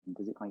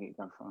does it make it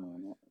go funny or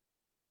not?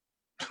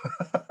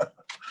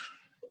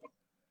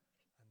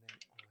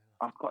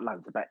 I've got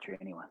loads of battery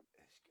anyway.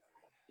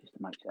 Just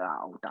to make sure.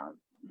 Oh, don't.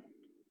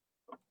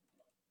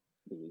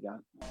 Here you go.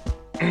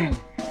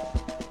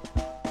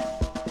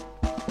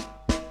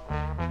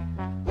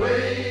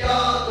 We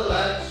are the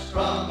lads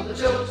from the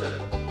Tilton.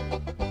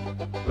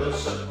 We'll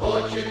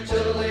support you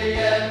till the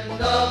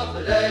end of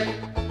the day.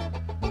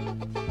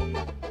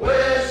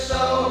 We're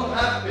so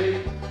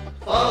happy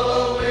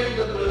following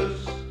the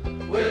Blues.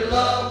 We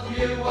love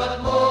you,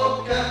 what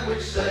more can we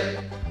say?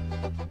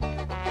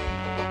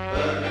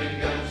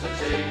 Birmingham's the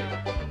team,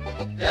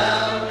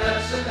 down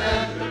at St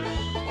Andrews.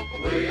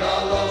 We are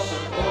all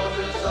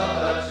supporters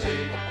of our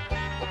team.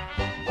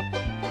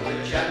 We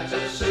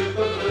chanted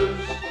Super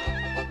Blues,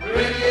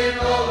 ringing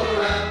all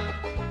around.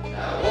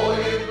 Now all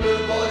you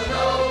blue boys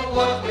know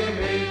what we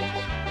mean.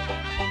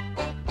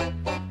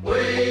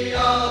 We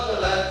are the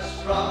lads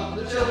from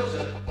the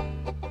Tilton.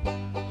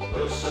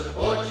 We'll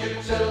support you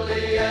till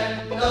the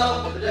end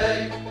of the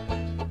day.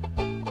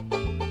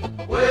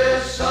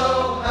 We're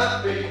so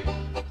happy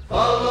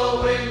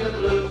following the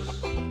Blues.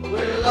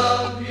 We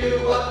love you,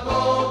 what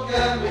more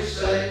can we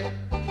say?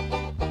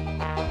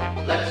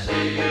 Let's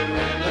hear you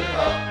in the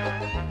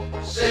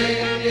cup,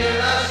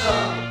 singing our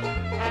song,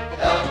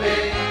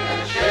 helping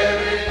and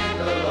sharing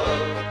the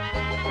load.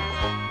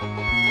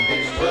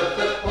 It's worth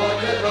the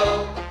point at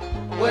home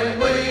when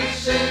we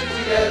sing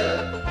together.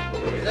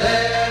 We're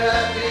there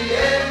at the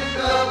end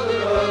of the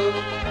road.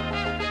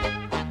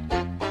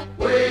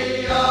 We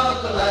are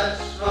the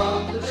lads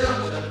from the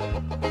Tilton.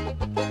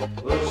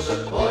 We'll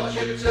support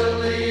you till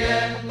the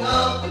end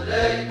of the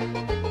day.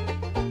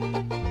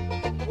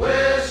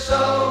 We're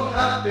so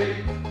happy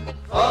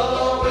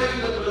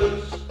following the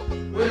Blues.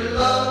 We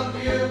love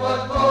you,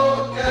 what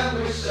more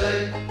can we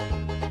say?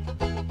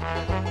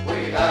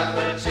 We have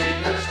a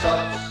team that's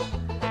tops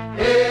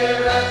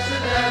here at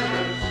St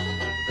Andrews.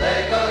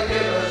 They're gonna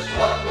give us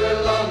what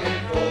we're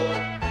longing for.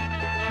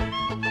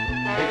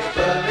 It's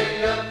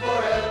Birmingham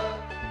forever.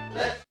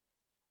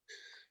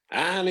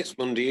 And it's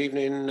Monday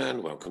evening,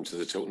 and welcome to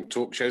the Tilton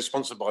Talk Show,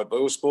 sponsored by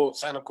Boyle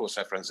Sports and, of course,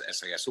 our friends at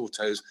SAS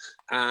Autos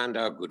and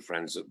our good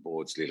friends at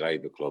Bordsley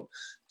Labour Club.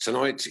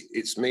 Tonight,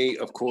 it's me,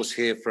 of course,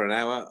 here for an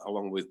hour,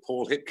 along with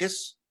Paul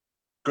Hipkiss.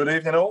 Good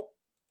evening, all.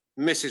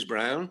 Mrs.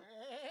 Brown.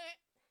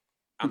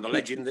 And the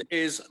legend that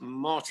is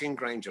Martin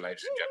Granger,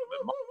 ladies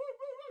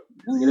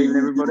and Good evening,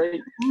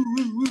 everybody.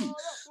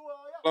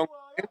 gentlemen.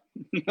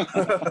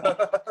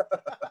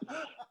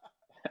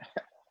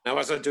 Now,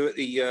 as I do at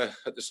the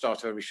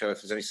start of every show,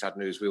 if there's any sad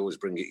news, we always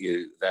bring it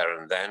you there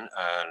and then.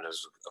 And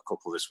there's a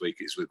couple this week.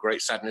 It's with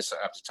great sadness that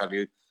I have to tell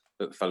you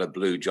that fellow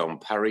Blue John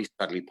Parry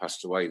sadly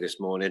passed away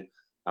this morning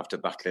after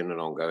battling an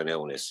ongoing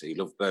illness. He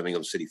loved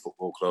Birmingham City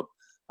Football Club,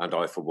 and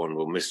I, for one,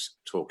 will miss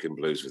talking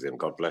Blues with him.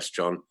 God bless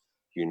John.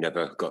 You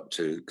never got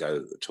to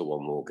go to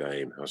one more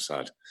game. How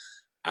sad.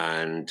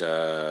 And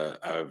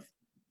a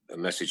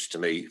message to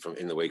me from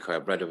in the week I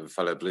have read of a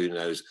fellow Blue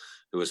Nose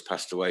who has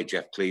passed away,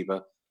 Jeff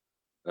Cleaver.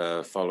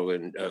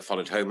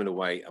 Followed home and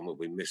away and will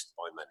be missed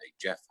by many.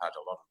 Jeff had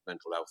a lot of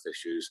mental health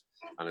issues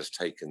and has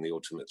taken the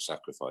ultimate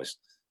sacrifice.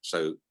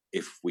 So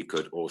if we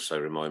could also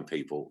remind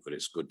people that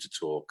it's good to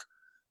talk,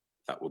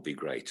 that would be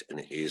great. And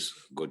it is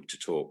good to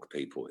talk,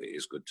 people. It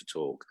is good to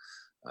talk.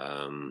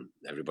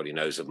 Everybody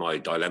knows of my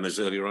dilemmas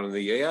earlier on in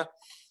the year.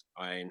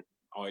 I ain't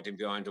hiding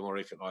behind them or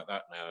anything like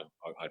that now.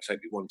 I take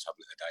one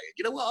tablet a day.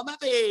 You know what? I'm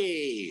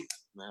happy.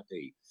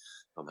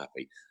 I'm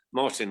happy.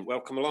 Martin,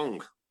 welcome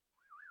along.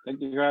 Thank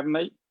you for having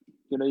me.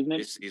 Good evening.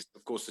 This is,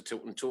 of course, the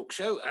Tilton Talk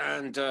Show,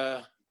 and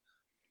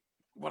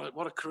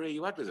what a career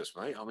you had with us,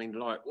 mate. I mean,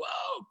 like,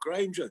 whoa,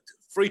 Granger,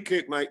 free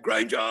kick, mate,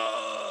 Granger.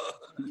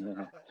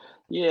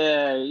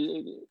 Yeah,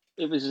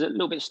 it was a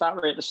little bit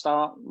stuttery at the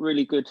start.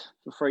 Really good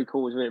for 3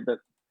 quarters of it, but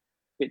a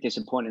bit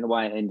disappointing the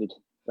way it ended.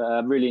 But I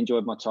really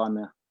enjoyed my time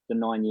there. The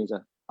 9 years.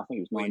 I think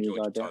it was 9 years.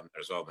 Enjoyed your time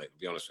there as well, mate. To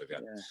be honest with you.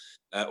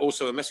 Yeah.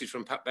 Also, a message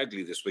from Pat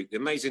Begley this week. The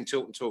amazing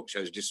Tilton Talk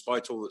shows,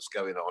 despite all that's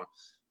going on.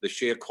 The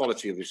sheer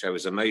quality of the show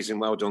is amazing.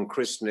 Well done,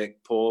 Chris,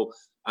 Nick, Paul,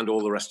 and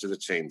all the rest of the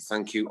team.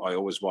 Thank you. I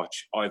always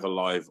watch either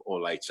live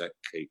or later.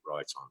 Keep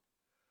right on.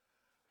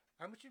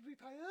 How much did we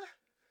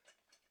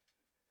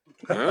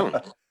pay her? Oh.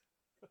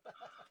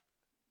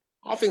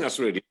 I think that's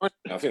really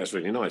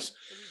nice.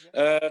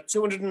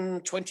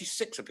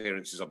 226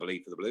 appearances, I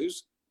believe, for the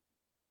Blues.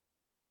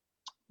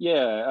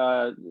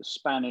 Yeah,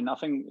 spanning. I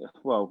think,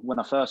 well, when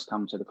I first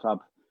come to the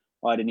club,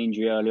 I had an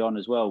injury early on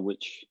as well,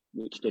 which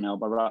didn't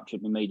help. I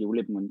ruptured my medial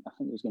ligament. I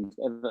think it was against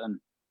Everton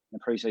in a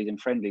pre-season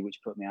friendly, which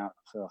put me out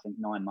for, I think,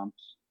 9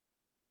 months.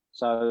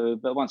 So,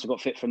 but once I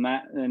got fit from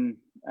that and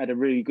had a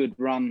really good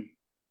run,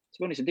 to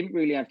be honest, I didn't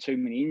really have too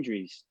many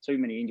injuries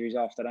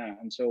after that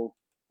until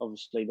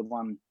obviously the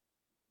one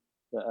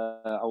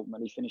that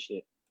ultimately finished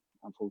it,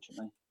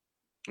 unfortunately.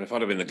 If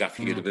I'd have been the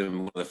gaffer, you'd have been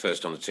one of the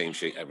first on the team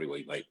sheet every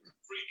week, mate.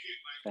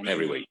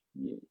 Every week.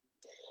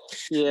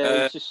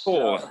 Yeah, it's just...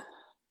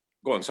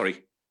 Go on,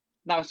 sorry.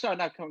 No, sorry,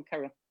 no, come on,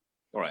 carry on.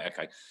 All right,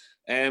 okay.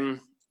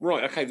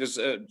 Right, okay, there's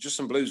just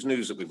some Blues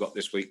news that we've got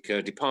this week.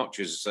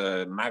 Departures,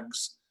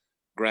 Mags,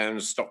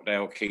 Grounds,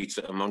 Stockdale,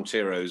 Keita and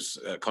Montero's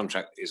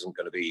contract isn't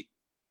going to be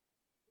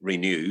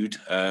renewed.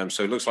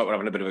 So it looks like we're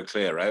having a bit of a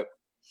clear out.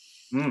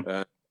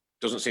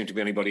 Doesn't seem to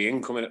be anybody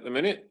incoming at the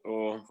minute,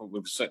 or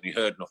we've certainly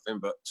heard nothing,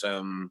 but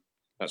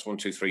that's 1,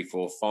 2, 3,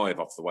 4, 5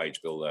 off the wage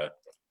bill there.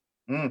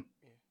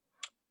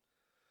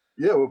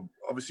 Yeah, we're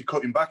obviously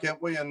cutting back,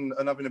 aren't we, and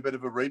having a bit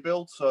of a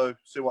rebuild. So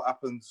see what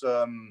happens.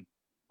 I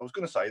was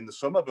going to say in the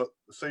summer, but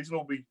the season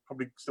will be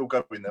probably still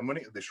going then, won't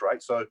it, at this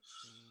rate? So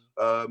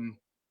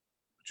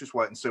just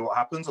wait and see what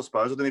happens, I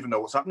suppose. I don't even know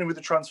what's happening with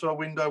the transfer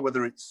window,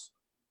 whether it's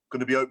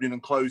going to be opening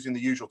and closing the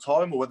usual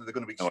time or whether they're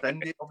going to be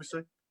extended,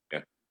 obviously.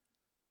 Yeah.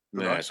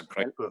 No, it's a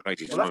crazy we're going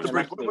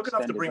to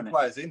have to bring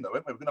players in, though,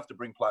 aren't we? We're going to have to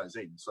bring players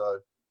in. So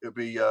it'll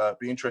be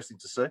interesting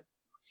to see.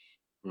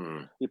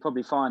 You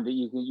probably find that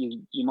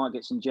you might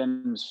get some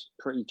gems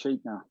pretty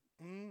cheap now,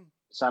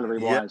 salary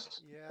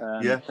wise.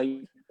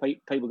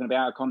 People are going to be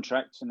out of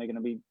contracts and they're going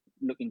to be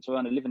looking to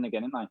earn a living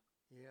again, aren't they?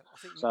 Yeah, I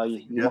think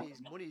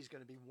money is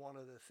going to be one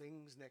of the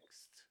things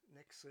next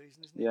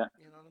season, isn't it? Yeah,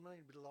 you know what I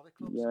mean. With a lot of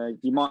clubs. Yeah,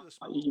 you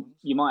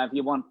might have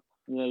your one.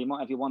 Yeah, you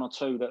might have your one or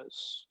two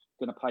that's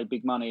going to pay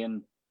big money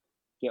and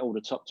get all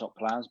the top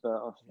players, but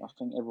I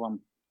think everyone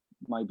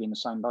may be in the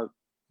same boat.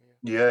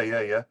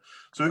 Yeah.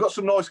 So we've got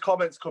some nice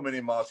comments coming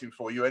in, Martin,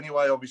 for you.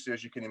 Anyway, obviously,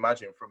 as you can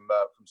imagine, from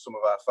some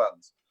of our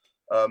fans.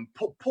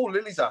 Paul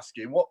Lilly's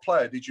asking, what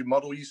player did you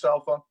model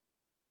yourself on?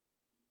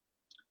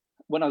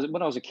 When I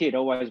was a kid, I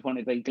always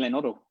wanted to be Glenn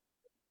Hoddle.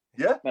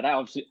 Yeah, but that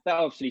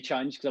obviously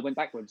changed because I went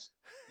backwards.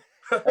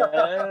 I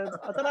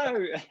don't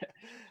know.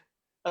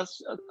 I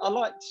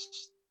liked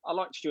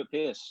Stuart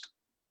Pearce,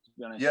 to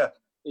be honest.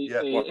 He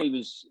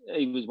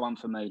was one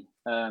for me.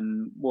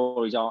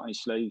 Wore his heart on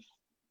his sleeve.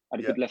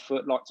 Had a good left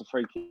foot, liked a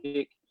free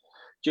kick.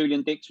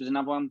 Julian Dix was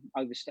another one.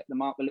 Overstepped the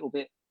mark a little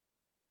bit.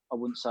 I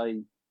wouldn't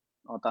say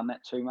I've done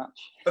that too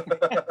much.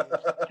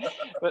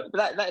 but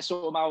that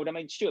sort of mould. I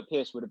mean, Stuart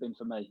Pearce would have been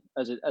for me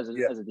as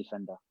a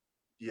defender.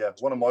 Yeah,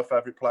 one of my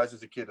favourite players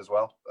as a kid as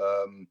well.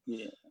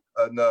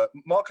 And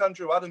Mark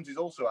Andrew Adams is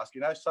also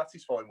asking, how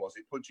satisfying was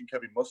it punching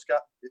Kevin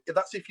Muscat?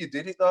 That's if you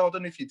did it, though. I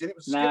don't know if you did it.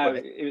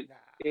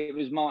 It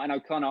was Martin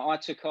O'Connor. I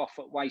took off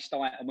at waist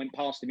height and went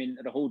past him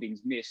into the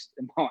holdings, missed,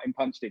 and Martin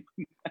punched him.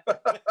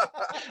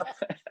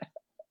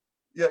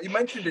 Yeah, you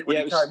mentioned it when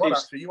you came on,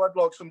 actually. You had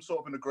like some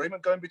sort of an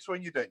agreement going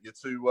between you, didn't you,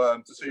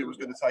 to see who was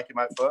going to take him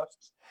out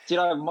first? Do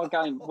you know, my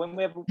game,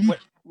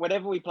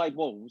 whenever we played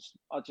Wolves,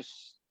 I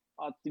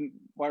didn't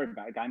worry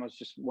about a game. I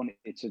just wanted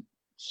to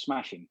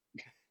smash him.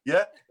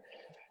 Yeah.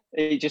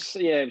 It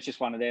was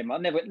just one of them. I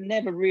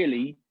never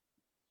really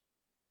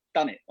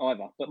done it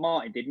either. But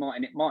Martin did.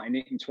 Martin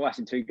hit him twice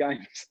in 2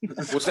 games.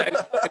 Was that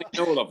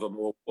all of them,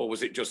 or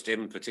was it just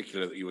him in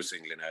particular that you were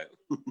singling out?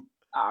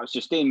 It was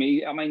just him.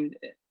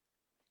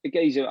 The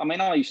geezer. I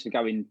mean, I used to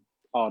go in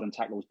hard on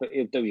tackles, but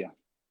he'll do you.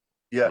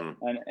 Yeah.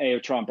 And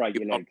he'll try and break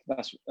your leg.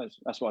 That's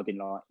what I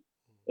didn't like.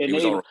 And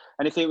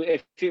if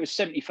it was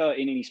 70-30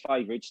 in his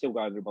favour, he'd still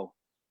go over the ball.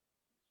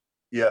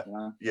 Yeah. You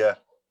know? Yeah.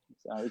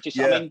 So it just,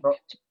 I mean,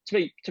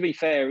 to be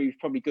fair, he was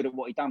probably good at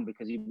what he'd done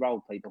because he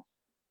rolled people.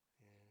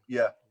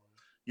 Yeah.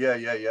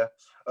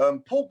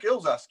 Paul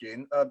Gill's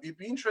asking, it'd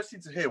be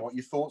interesting to hear what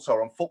your thoughts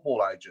are on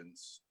football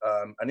agents,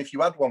 and if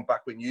you had one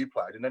back when you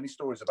played, and any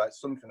stories about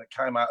something that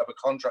came out of a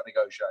contract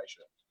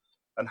negotiation,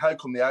 and how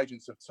come the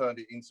agents have turned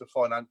it into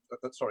financial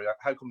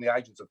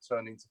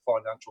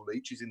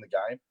leeches in the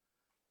game?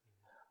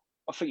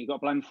 I think you've got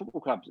to blame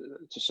football clubs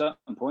to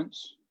certain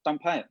points.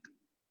 Don't pay it.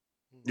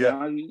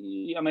 Yeah.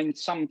 You know, I mean,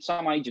 some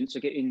agents are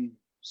getting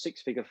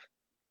 6-figure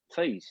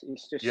fees.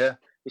 It's just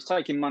it's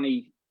taking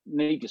money,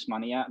 needless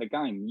money, out of the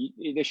game.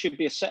 There should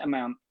be a set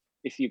amount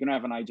if you're going to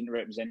have an agent to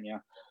represent you,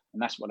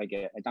 and that's what they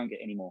get. They don't get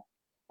any more.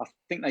 I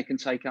think they can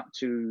take up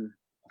to,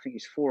 I think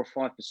it's 4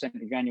 or 5%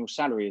 of your annual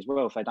salary as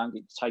well if they don't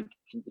get the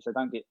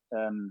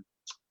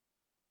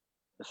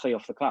fee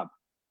off the club.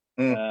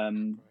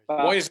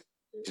 Why is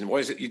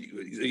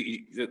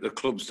it the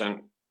clubs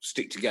don't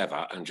stick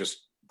together and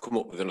just come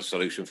up with a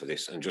solution for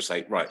this and just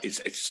say, right,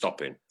 it's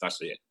stopping,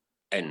 that's it,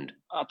 end?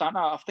 I don't know.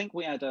 I think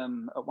we had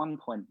at one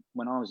point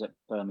when I was at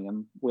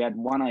Birmingham, we had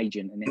one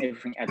agent and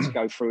everything had to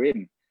go through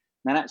him.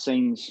 Now that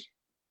seems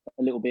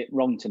a little bit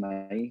wrong to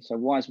me. So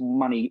why is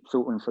money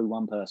filtering through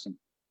one person?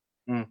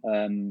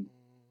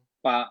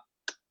 But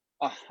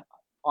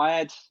I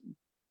had,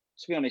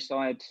 to be honest,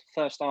 I had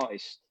first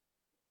artist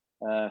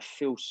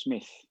Phil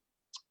Smith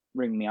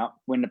ring me up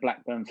when the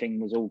Blackburn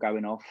thing was all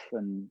going off,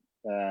 and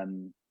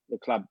the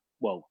club,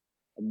 well,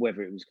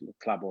 whether it was the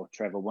club or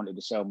Trevor wanted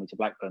to sell me to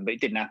Blackburn, but it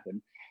didn't happen.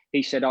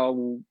 He said, I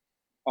will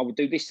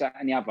do this, that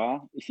and the other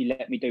if you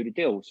let me do the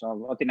deal.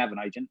 So I didn't have an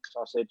agent. So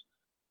I said,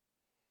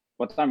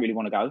 well, I don't really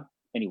want to go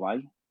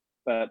anyway.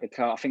 But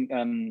I think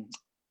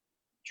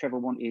Trevor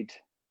wanted,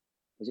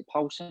 was it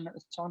Poulsen at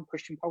the time?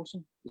 Christian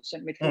Poulsen, the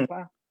centre midfield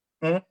player?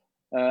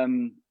 I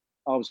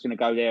was going to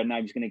go there and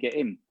they was going to get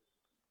him.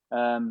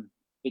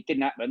 It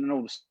didn't happen, and all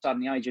of a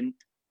sudden the agent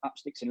up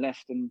sticks and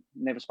left and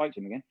never spoke to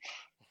him again.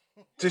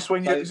 Is this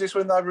when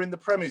they were in the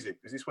Prem? Is it?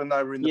 Is this when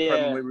they were in the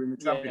Prem and we were in the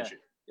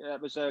Championship? Yeah,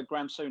 it was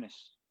Graham Souness.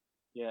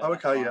 Yeah. Oh,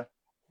 okay, yeah.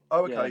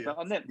 Oh, okay, yeah.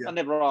 But I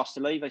never asked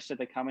to leave. They said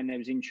they come in, there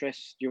was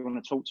interest. Do you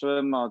want to talk to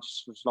them? I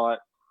just was like,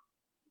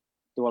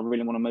 do I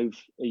really want to move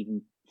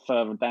even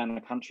further down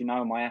the country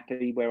now? Am I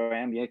happy where I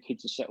am? Yeah,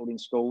 kids are settled in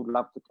school.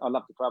 I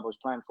love the club I was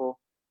playing for.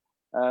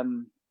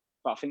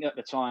 But I think at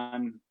the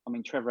time, I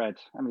mean, Trevor had,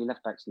 how many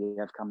left backs did he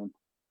have coming?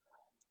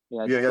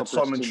 Yeah,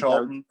 Simon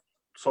Charlton.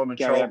 Simon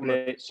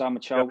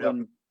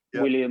Charlton,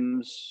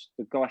 Williams,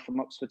 the guy from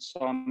Oxford,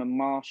 Simon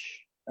Marsh.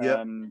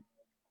 Yeah.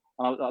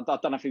 I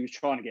don't know if he was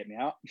trying to get me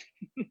out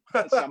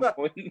at some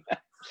point,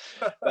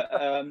 but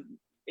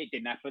it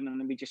didn't happen, and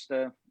then we just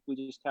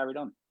carried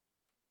on.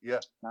 Yeah,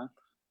 no?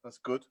 That's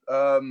good.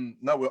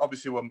 No,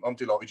 obviously I'm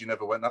delighted you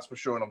never went. That's for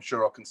sure, and I'm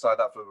sure I can say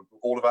that for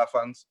all of our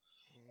fans.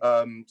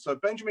 So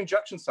Benjamin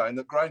Jackson saying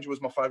that Granger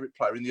was my favourite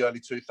player in the early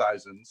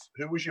 2000s.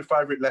 Who was your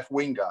favourite left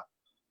winger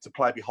to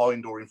play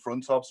behind or in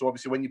front of? So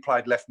obviously when you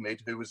played left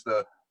mid, who was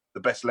the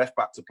best left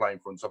back to play in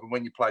front of? And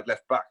when you played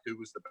left back, who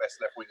was the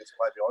best left winger to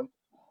play behind?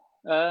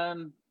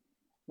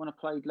 When I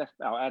played left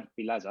back, I had to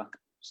be Lazar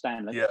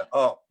Stanley. Yeah.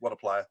 Oh, what a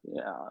player.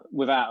 Yeah,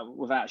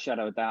 without a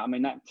shadow of doubt. I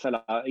mean, that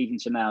fella, even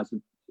to now,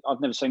 I've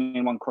never seen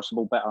anyone cross the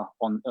ball better at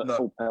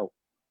full pelt.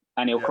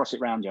 And he'll cross it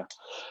round you.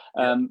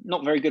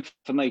 Not very good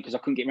for me because I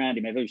couldn't get round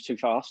him ever. He was too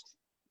fast.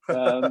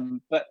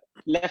 But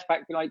left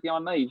back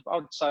behind me,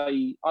 I'd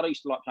say I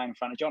used to like playing in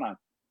front of Jono.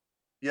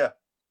 Yeah.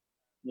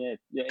 Yeah.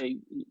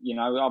 You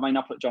know, I mean,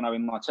 I put Jono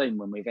in my team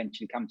when we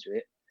eventually come to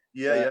it.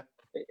 Yeah.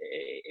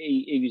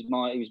 He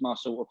was my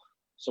sort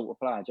of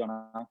player,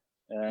 Jono.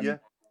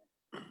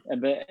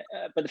 But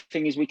the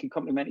thing is, we can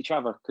complement each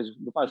other because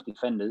we're both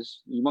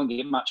defenders. You won't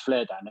get much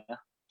flair down there.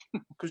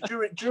 Because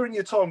during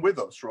your time with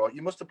us, right,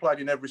 you must have played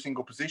in every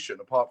single position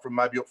apart from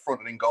maybe up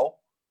front and in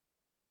goal.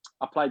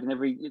 I played in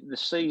the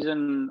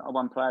season I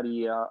won Player of the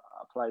Year. I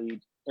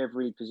played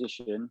every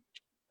position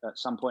at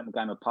some point in the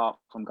game apart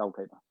from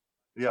goalkeeper.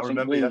 Yeah, I think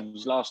remember.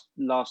 Wolves last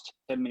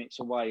 10 minutes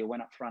away. I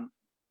went up front.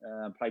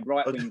 Played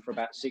right wing for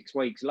about 6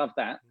 weeks. Loved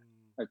that.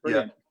 That's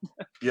brilliant.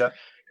 Yeah.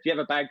 If you have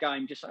a bad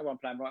game, just say, "Well, I'm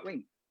playing right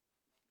wing."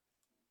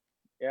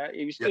 Yeah,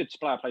 it was good to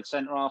play. I played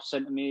centre half,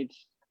 centre mid.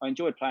 I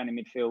enjoyed playing in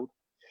midfield.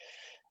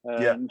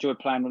 Enjoyed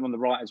playing on the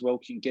right as well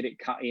because you can get it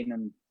cut in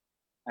and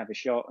have a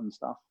shot and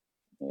stuff.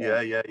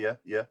 Yeah.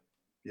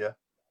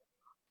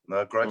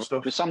 No, great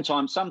stuff. But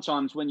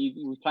sometimes when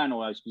you playing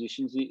all those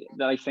positions,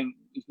 they think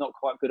he's not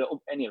quite good at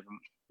any of them.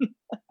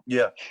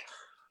 Yeah.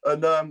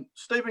 And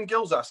Stephen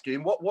Gill's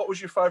asking, what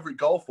was your favourite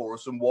goal for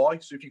us and why?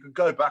 So if you could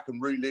go back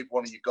and relive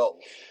one of your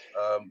goals,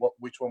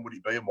 which one would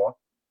it be and why?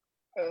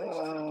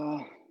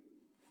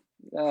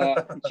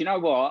 Do you know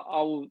what?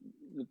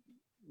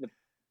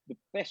 The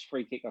best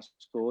free kick I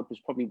scored was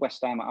probably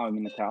West Ham at home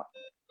in the cup.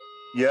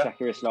 Yeah.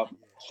 Shaka Islop.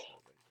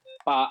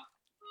 But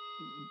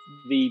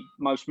the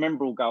most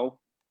memorable goal,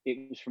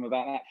 it was from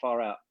about that far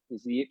out,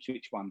 is the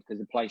Ipswich one because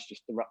the place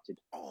just erupted.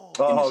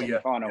 Yeah.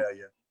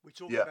 We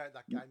talk about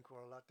that game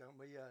quite a lot, don't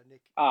we,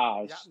 Nick?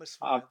 The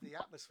atmosphere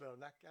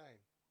in that game.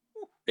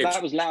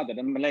 That was louder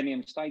than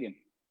Millennium Stadium.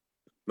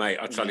 Mate,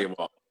 I tell you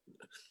what,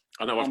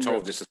 I know I've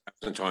told this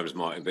 1,000 times,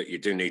 Martin, but you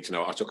do need to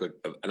know. I took an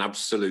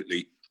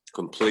absolutely,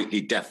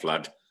 completely deaf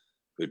lad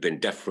who'd been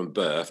deaf from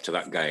birth to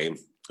that game,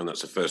 and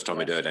that's the first time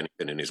he'd heard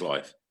anything in his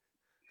life.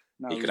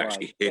 He could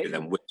actually hear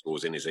them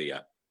whistles in his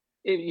ear.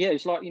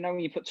 It's like, when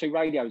you put two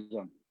radios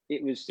on.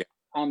 It was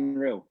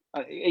unreal.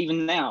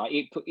 Even now,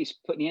 it's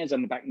putting hairs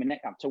on the back of my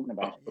neck. I'm talking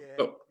about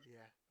it.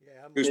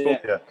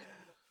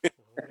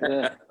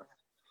 Yeah.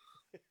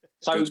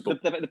 So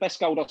the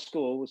best goal I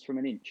scored was from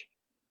an inch.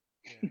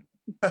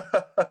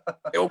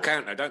 They all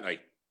count now, don't they?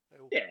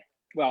 Yeah.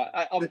 Well,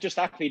 I'm just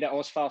happy that I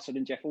was faster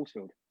than Jeff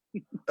Horsfield.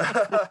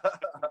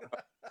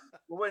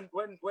 Well,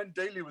 when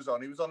Dealey was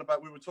on, we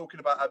were talking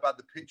about how bad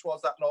the pitch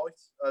was that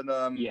night, and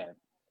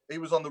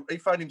he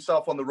found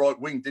himself on the right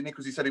wing, didn't he?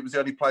 Because he said it was the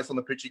only place on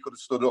the pitch he could have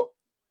stood up,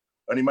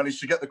 and he managed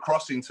to get the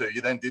cross into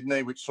you then, didn't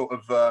he? Which sort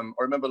of I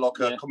remember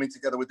coming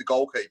together with the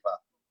goalkeeper.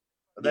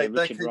 And they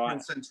keep in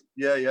sense.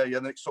 Yeah. And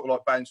then it sort of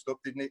like bounced up,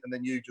 didn't it? And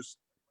then you just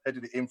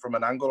headed it in from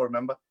an angle. I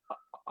remember.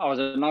 I was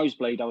a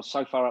nosebleed. I was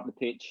so far up the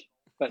pitch,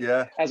 but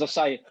as I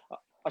say,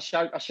 I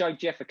showed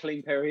Jeff a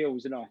clean pair of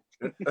heels, didn't I?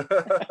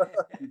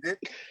 You did.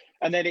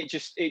 And then it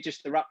just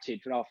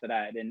erupted after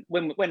that. And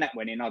when that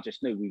went in, I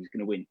just knew we was going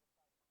to win.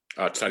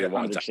 I'll tell you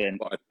what a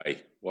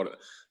day.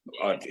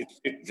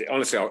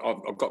 Honestly,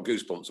 I've got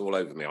goosebumps all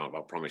over me. I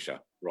promise you,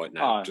 right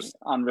now. Just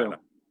unreal.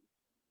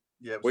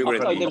 Yeah, there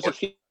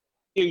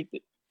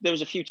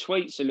was a few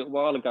tweets a little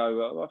while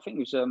ago. I think it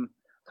was a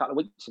couple of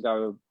weeks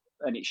ago,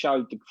 and it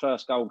showed the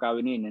first goal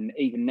going in. And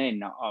even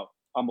then,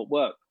 I'm at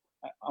work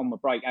on my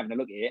break having a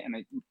look at it,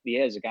 and the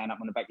hairs are going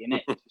up on the back of your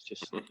neck. It's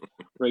just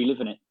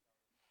reliving it.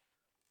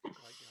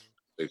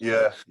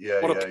 Yeah.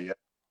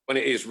 When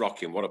it is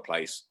rocking, what a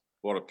place!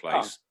 What a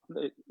place!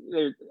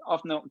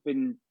 I've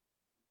obviously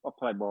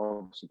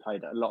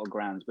played at a lot of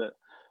grounds, but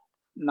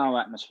no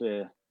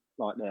atmosphere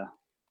like there,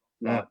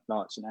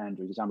 like St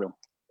Andrews. It's unreal.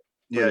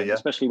 brilliant. Yeah.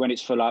 Especially when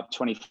it's full up,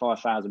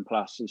 25,000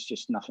 plus. It's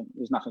just nothing.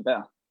 There's nothing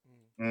better.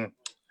 Mm.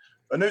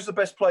 And who's the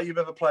best player you've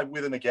ever played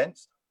with and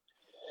against?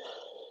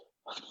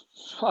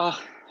 I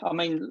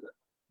mean,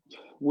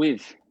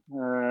 with.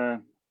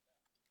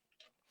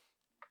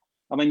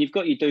 I mean, you've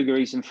got your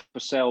Dugaries and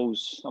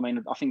Purcells. I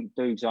mean, I think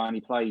Dugs only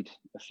played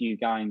a few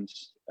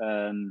games.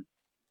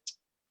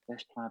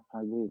 Best player I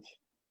played with.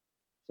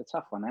 It's a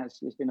tough one.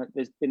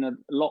 There's been a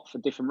lot for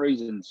different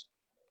reasons.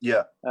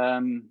 Yeah.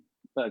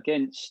 But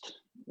against,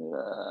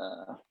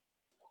 I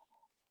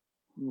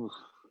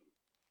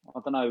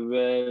don't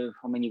know.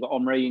 I mean, you've got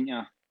Omri, ain't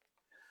you?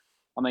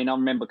 I mean, I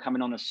remember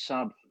coming on a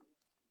sub.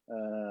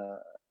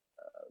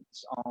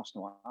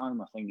 Arsenal at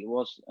home, I think it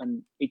was,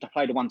 and he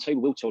played a 1-2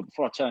 with Wiltord.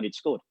 Before I turned, he'd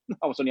scored.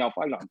 I was on the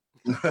halfway line.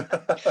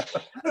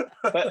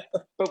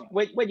 but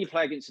when you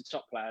play against the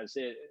top players,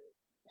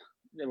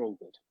 they're all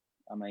good.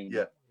 I mean,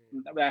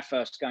 our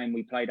first game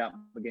we played up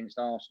against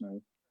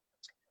Arsenal,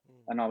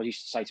 and I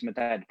used to say to my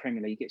dad,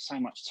 Premier League, you get so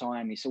much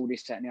time. It's all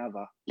this, that, and the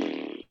other.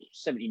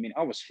 70 minutes.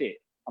 I was fit.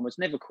 I was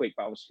never quick,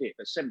 but I was fit.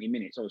 But 70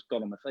 minutes, I was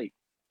gone on my feet.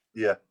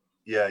 Yeah.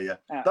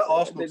 That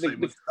Arsenal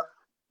team was.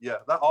 Yeah,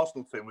 that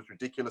Arsenal team was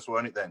ridiculous,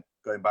 weren't it? Then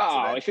going back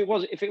to then.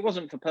 if it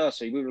wasn't for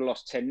Percy, we would have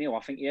lost 10-0. I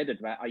think he headed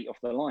about 8 off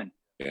the line.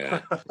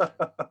 Yeah,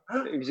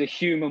 it was a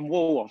human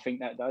wall, I think,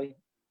 that day.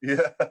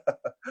 Yeah.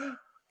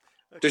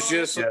 Does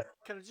your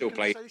can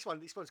I say this one?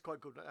 This one's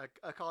quite good.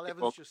 Carl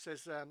Evans just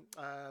says,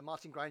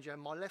 Martin Granger,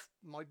 my left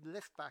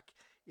back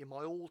in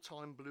my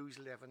all-time Blues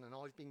 11, and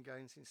I've been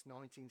going since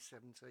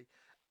 1970,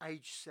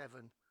 age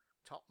 7,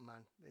 top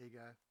man. There you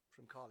go,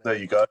 from Carl Evans. There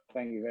you go.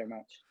 Thank you very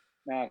much.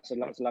 No, it's a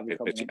lovely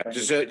compliment.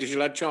 Does your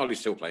lad Charlie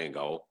still play in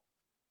goal?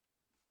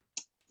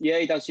 Yeah,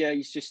 he does. Yeah,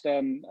 he's just.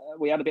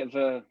 We had a bit of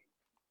a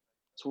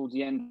towards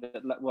the end.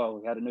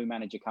 We had a new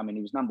manager come in.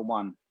 He was number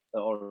 1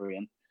 at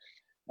Orient,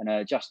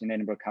 and Justin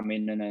Edinburgh come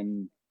in and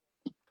then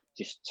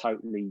just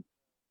totally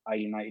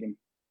alienated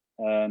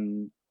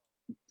him.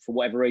 For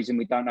whatever reason,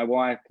 we don't know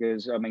why.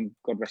 Because I mean,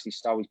 God rest his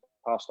soul, he's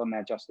passed on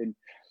now, Justin.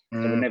 So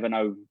we'll never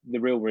know the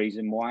real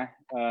reason why.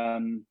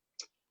 And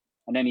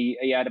then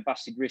he had a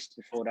busted wrist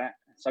before that.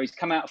 So he's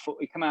come out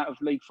of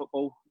league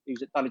football. He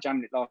was at Dulwich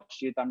Hamlet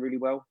last year, done really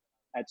well,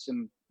 had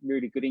some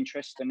really good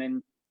interest, and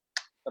then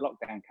the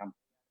lockdown came,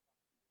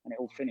 and it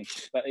all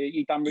finished. But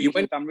he done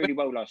really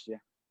well last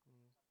year.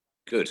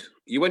 Good.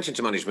 You went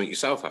into management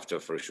yourself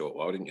for a short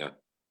while, didn't you?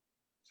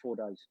 4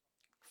 days.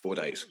 4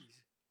 days.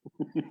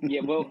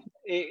 Yeah, well,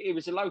 it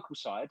was a local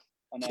side,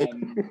 and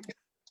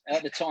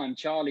at the time,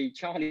 Charlie.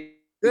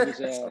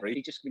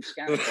 He'd just been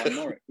scouted by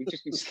Norwich.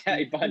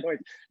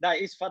 No,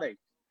 it's funny.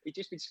 He'd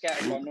just been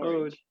scouted by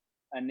Norwich,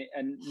 and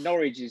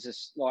Norwich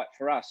is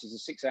for us is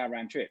a 6-hour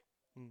round trip.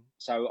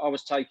 So I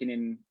was taking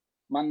him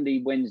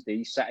Monday,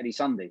 Wednesday, Saturday,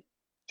 Sunday,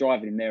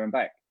 driving him there and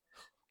back.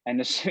 And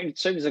as soon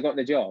as I got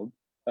the job,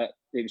 it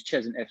was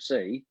Cheshunt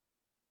FC.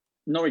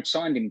 Norwich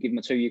signed him, give him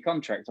a 2-year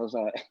contract. I was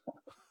like,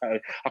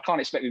 I can't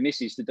expect my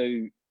missus to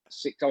do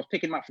 6. I was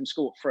picking him up from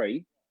school at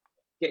 3,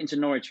 getting to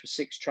Norwich for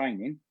 6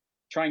 training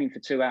for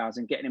 2 hours,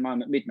 and getting him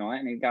home at midnight,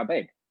 and then go to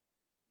bed.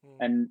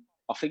 And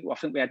I think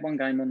we had one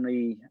game on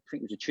it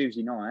was a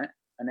Tuesday night,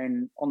 and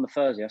then on the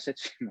Thursday I said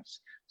to him,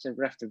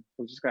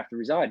 we're just gonna have to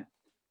resign.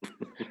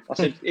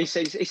 He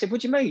said,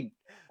 what do you mean?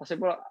 I said,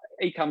 well,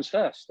 he comes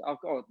first. I've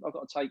got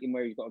to take him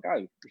where he's got to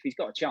go. If he's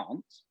got a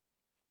chance,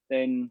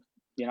 then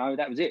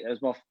that was it.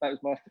 That was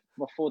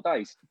my 4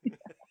 days.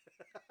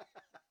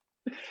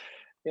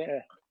 Yeah.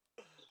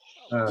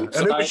 I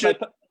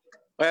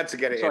had to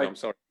get it in. I'm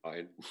sorry,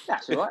 Ryan.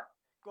 That's all right.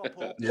 Go on,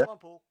 Paul. Yeah. Go on,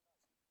 Paul.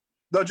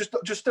 No, just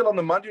still on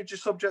the manager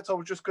subject. I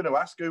was just going to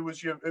ask, who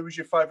was your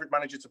favourite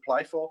manager to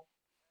play for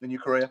in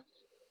your career?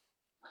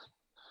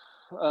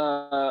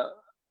 I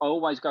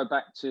always go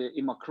back to,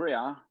 in my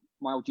career,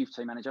 my old youth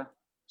team manager,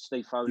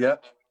 Steve Foley.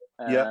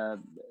 Yeah.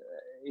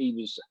 He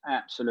was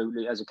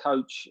absolutely, as a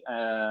coach,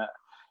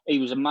 he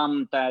was a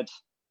mum, dad,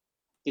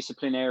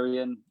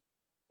 disciplinarian,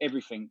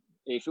 everything.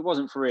 If it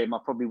wasn't for him, I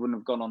probably wouldn't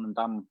have gone on and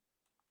done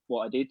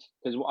what I did,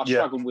 because I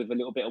struggled with a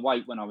little bit of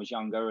weight when I was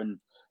younger, and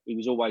he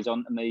was always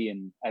on to me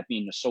and had me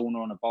in the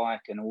sauna on a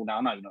bike and all that.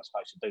 I know you're not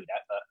supposed to do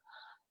that, but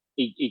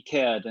he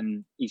cared,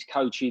 and his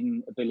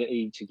coaching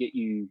ability to get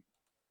you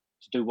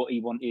to do what he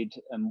wanted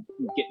and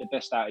get the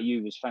best out of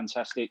you was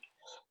fantastic.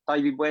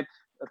 David Webb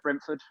of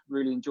Brentford,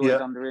 really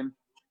enjoyed under him.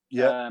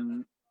 Yeah.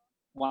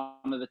 One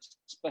of the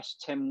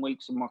best 10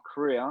 weeks of my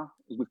career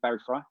was with Barry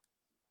Fry.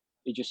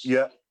 He just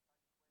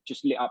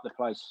lit up the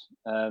place.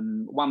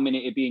 1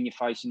 minute he'd be in your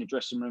face in the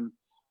dressing room,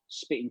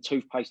 spitting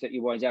toothpaste at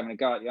you while he's having a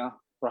go at you,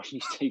 brushing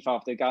his teeth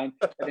after a game,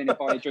 and then he'd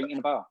buy you a drink in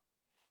a bar.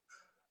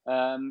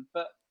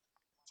 But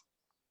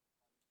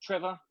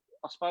Trevor,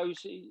 I suppose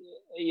he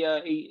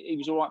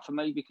was all right for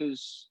me,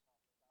 because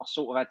I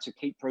sort of had to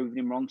keep proving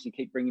him wrong, because he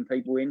kept bringing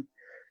people in.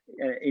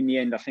 In the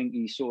end, I think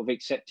he sort of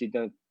accepted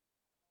that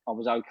I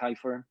was okay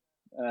for him.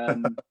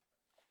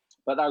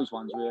 But those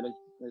ones really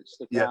that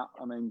stick out.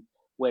 I mean,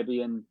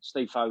 Webby and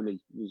Steve Foley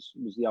was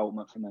the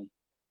ultimate for me.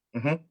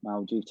 My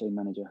old youth team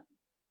manager.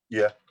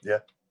 Yeah.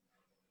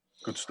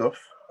 Good stuff.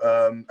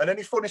 And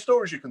any funny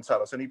stories you can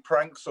tell us? Any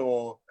pranks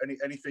or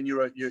anything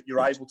you're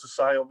able to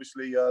say?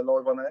 Obviously,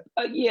 live on air.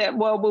 Yeah,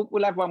 well,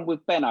 we'll have one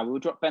with Benno. We'll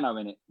drop Benno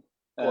in it.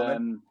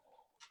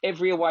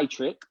 Every away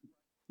trip,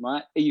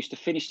 right? He used to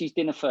finish his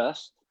dinner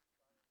first,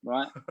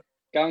 right?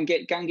 Go and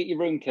get your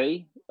room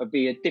key. It'll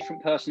be a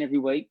different person every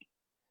week.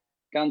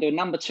 Go and do a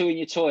number 2 in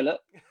your toilet.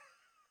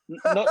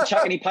 Not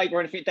chuck any paper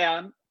or anything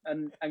down,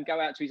 and go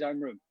out to his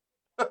own room.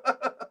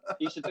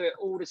 He used to do it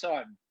all the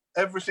time.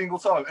 Every single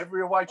time,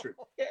 every away trip.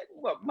 Yeah,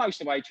 well, most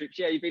away trips.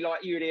 Yeah, you'd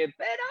hear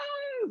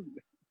Benno.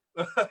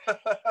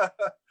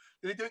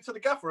 Did he do it to the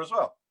gaffer as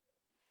well?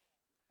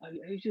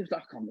 He was just,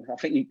 I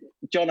think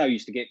Jono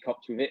used to get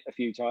copped with it a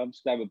few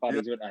times. They were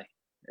buddies, weren't they?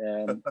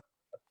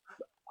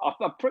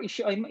 I'm pretty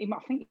sure. I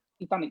think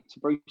he done it to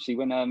Brucey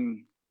when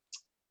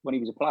he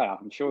was a player.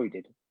 I'm sure he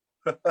did.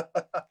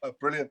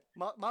 Brilliant.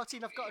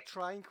 Martin, I've got a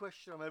train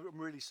question. I'm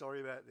really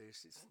sorry about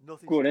this. It's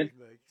nothing Go to on do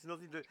with me. It's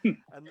nothing to.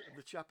 And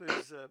the chap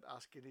who's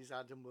asking is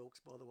Adam Wilkes,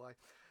 by the way.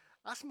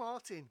 Ask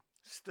Martin: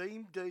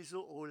 steam,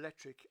 diesel, or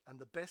electric, and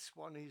the best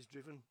one he's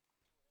driven.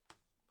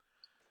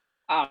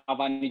 I've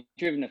only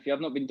driven a few.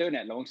 I've not been doing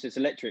it long, so it's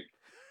electric.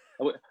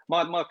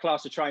 My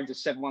class of trains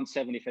is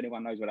 717, if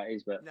anyone knows what that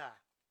is. But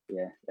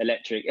yeah,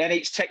 electric, and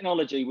it's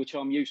technology which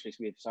I'm useless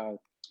with. So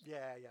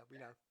yeah, we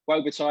know.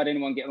 Woe betide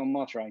anyone getting on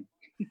my train.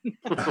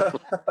 There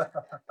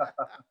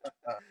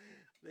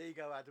you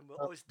go, Adam.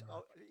 Well,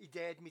 he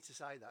dared me to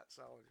say that,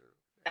 so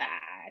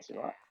it's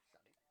all right.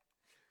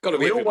 Got to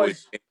be every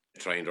boy's a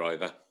train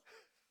driver.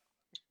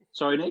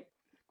 Sorry, Nick.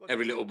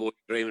 Every little boy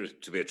dreams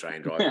to be a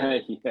train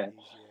driver. Yeah.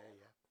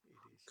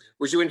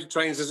 Was you into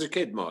trains as a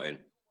kid, Martin?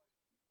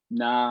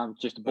 Nah,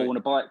 just a ball on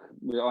a bike.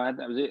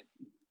 That was it.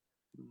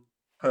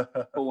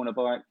 Ball on a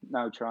bike,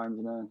 no trains,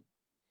 no.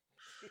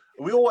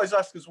 We always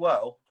ask as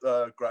well,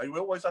 Gray,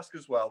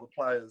 the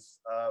players,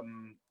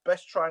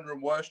 best trainer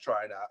and worst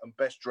trainer, and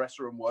best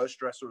dresser and worst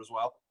dresser as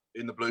well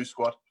in the Blue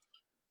squad.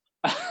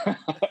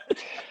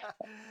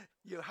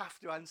 You have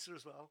to answer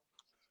as well.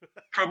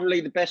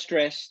 Probably the best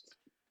dressed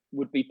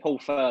would be Paul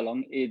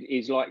Furlong.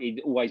 He's like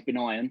he'd always been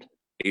ironed.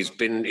 He's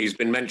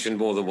been mentioned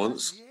more than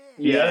once.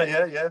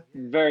 Yeah.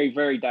 Very,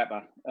 very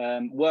dapper.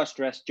 Worst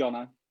dressed,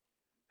 Jono,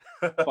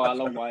 by a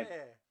long way.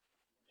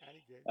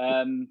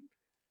 And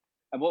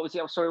what was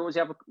the other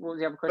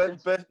question?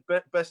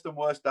 Best and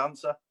worst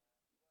dancer.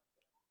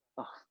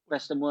 Oh,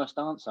 best and worst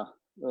dancer.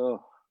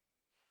 Oh,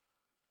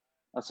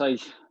 I'd say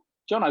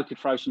Jono could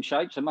throw some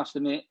shapes. I must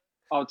admit.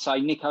 I would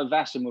say Nico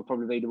Vassen would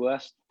probably be the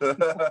worst.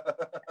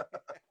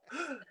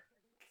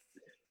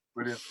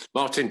 Brilliant.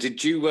 Martin,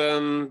 did you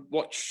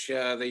watch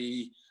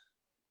the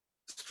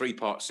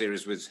 3-part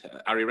series with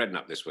Harry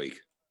Redknapp this week?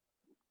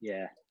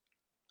 Yeah.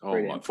 Oh,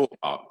 like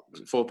 4-part?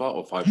 4-part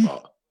or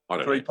 5-part? I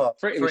don't know. 3-part.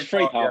 It was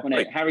 3-part,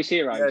 wasn't it? Harry's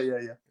Heroes.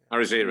 Yeah.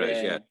 Harry's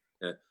Heroes, yeah.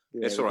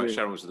 It's all right.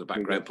 Sharon was in the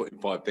background putting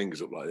 5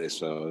 fingers up like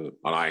this, and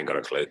I ain't got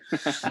a clue.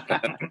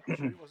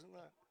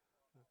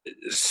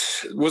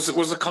 Was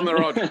the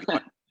camaraderie?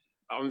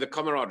 The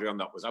camaraderie on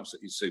that was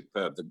absolutely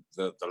superb.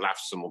 The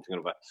laughs and one thing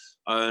about,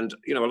 and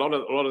a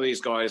lot of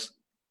these guys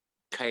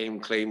came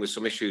clean with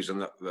some issues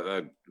and that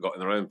they've got in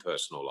their own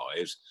personal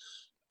lives.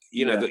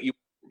 That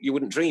you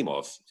wouldn't dream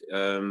of.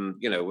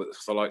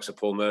 With the likes of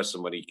Paul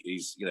Merson when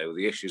he's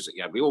the issues that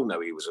he had. We all know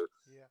he was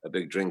a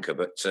big drinker,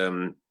 but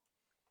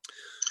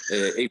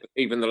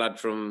even the lad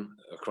from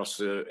across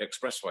the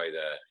expressway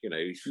there,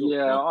 I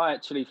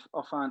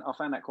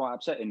found that quite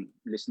upsetting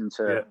listening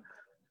to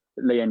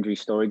Lee Hendry's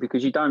story,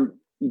 because you didn't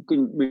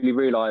really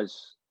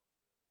realise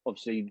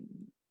obviously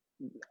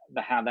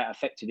how that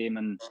affected him,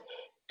 and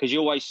because you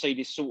always see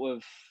this sort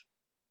of,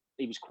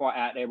 he was quite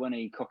out there, wasn't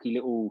he, cocky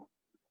little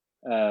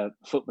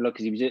footballer,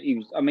 because he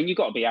was. I mean, you've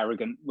got to be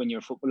arrogant when you're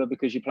a footballer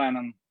because you're playing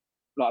on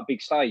like a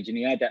big stage, and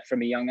he had that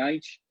from a young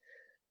age.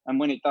 And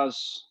when it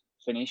does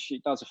finish,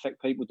 it does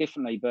affect people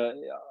differently. But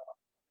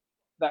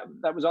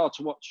that was hard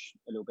to watch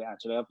a little bit.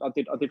 Actually, I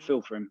did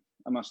feel for him,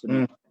 I must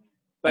admit.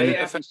 But it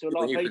happens to a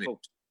lot of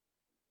people.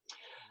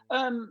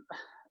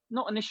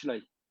 Not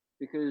initially,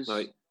 because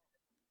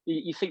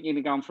you think you're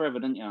going to go on forever,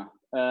 don't you?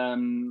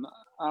 And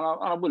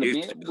I will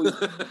admit,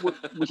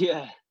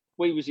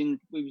 we was in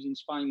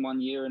Spain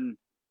one year, and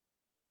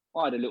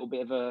I had a little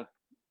bit of a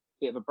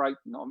break,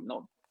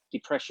 not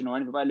depression or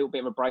anything, but a little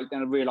bit of a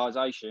breakdown, a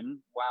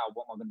realization. Wow,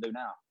 what am I going to do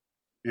now?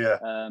 Yeah.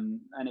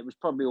 And it was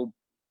probably all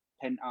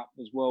pent up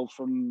as well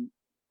from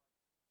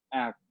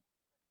how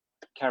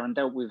Karen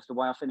dealt with the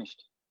way I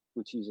finished,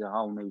 which is a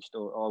whole new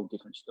story, a whole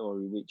different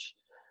story, which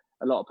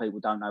a lot of people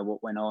don't know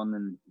what went on,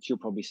 and she'll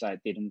probably say it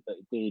didn't, but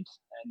it did.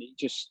 And it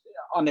just,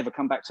 I never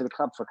come back to the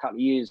club for a couple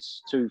of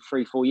years, 2,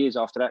 3, 4 years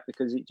after that,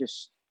 because it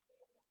just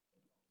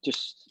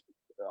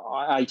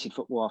I hated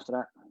football after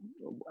that.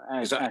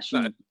 Is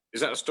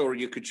that a story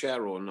you could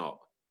share or not?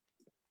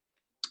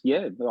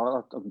 Yeah,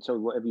 I can tell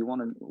you whatever you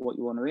want and what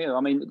you want to hear.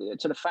 I mean,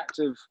 to the fact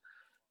of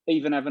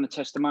even having a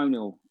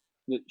testimonial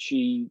that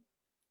she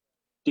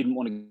didn't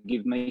want to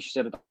give me. She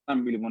said, I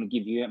don't really want to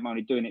give you it. I'm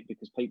only doing it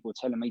because people are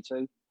telling me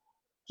to.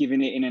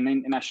 giving it in an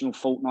international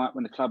fortnight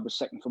when the club was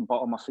second from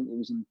bottom. I think it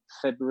was in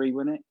February,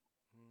 wasn't it?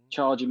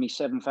 Charging me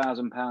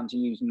 £7,000 to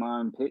use my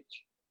own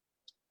pitch.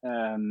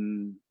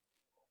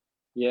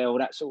 Yeah, all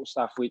that sort of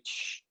stuff.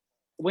 Which,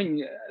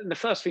 when the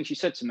first thing she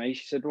said to me,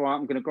 she said, "Right,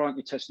 I'm going to grant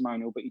you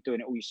testimonial, but you're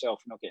doing it all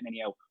yourself. You're not getting any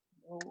help."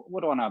 Well,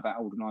 what do I know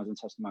about organising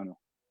testimonial?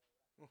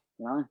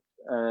 You know,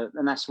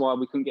 and that's why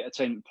we couldn't get a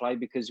team to play,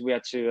 because we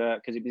had to,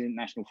 because it was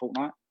international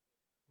fortnight.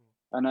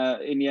 And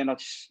in the end,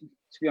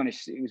 to be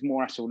honest, it was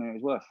more hassle than it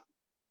was worth.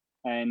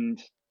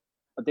 And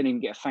I didn't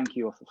even get a thank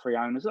you off the three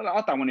owners. I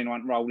don't want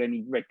anyone to roll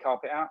any red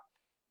carpet out,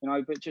 you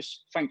know, but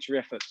just thanks for your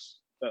efforts,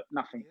 but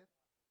nothing.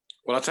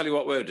 Well, I'll tell you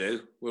what we'll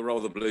do. We'll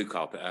roll the blue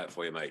carpet out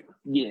for you, mate.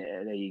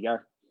 Yeah, there you go.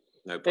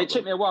 No problem. It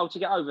took me a while to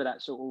get over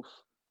that sort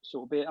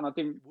of bit, and I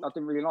didn't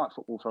really like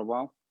football for a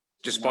while.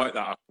 Despite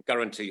that, I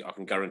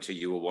can guarantee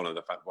you were one of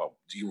the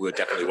you were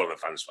definitely one of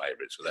the fans'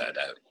 favourites, without a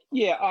doubt.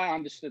 Yeah, I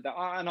understood that,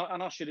 and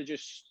I should have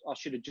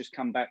just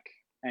come back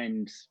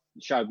and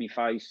showed me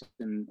face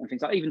and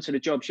things like. Even to the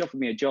job, she offered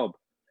me a job.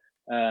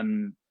 I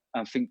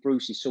think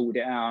Brucey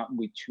sorted it out,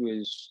 which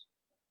was,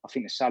 I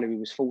think the salary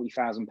was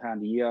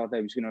 £40,000 a year.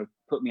 They was going to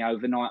put me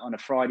overnight on a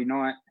Friday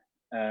night,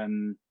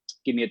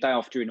 give me a day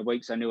off during the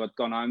week, so I knew I'd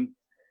gone home.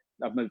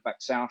 I've moved back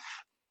south.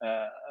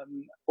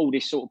 All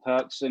this sort of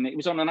perks, and it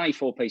was on an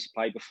A4 piece of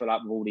paper full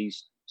up with all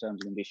these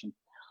terms and conditions.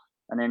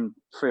 And then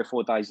 3 or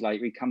 4 days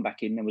later, he come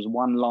back in. There was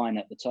one line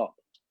at the top,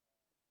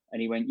 and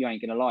he went, "You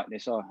ain't going to like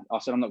this." I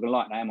said, "I'm not going to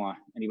like that, am I?"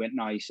 And he went,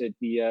 "No." He said,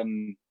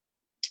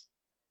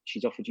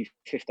 "She's offered you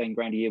 15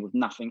 grand a year with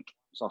nothing."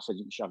 So I said,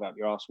 "You can shove out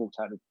your ass." Walked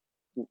out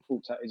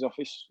his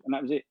office, and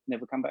that was it.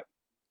 Never come back.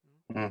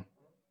 Mm.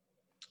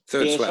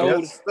 Third Yeah, sweat.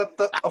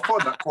 so- I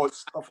find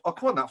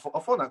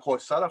that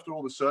quite sad after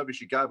all the service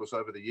you gave us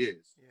over the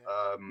years.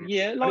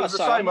 Yeah, And like it was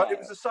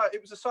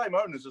the same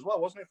owners as well,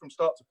 wasn't it, from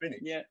start to finish?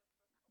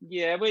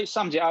 Yeah. Well, it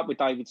sums it up with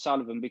David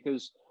Sullivan,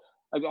 because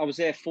I was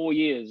there 4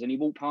 years, and he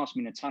walked past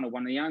me in the tunnel.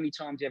 One of the only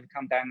times he ever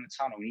come down in the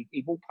tunnel,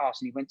 he walked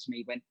past and he went to me.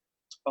 He went,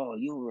 "Oh,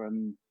 you're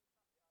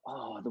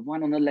the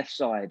one on the left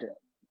side."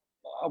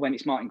 I went,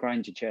 "It's Martin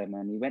Granger,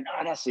 chairman." He went,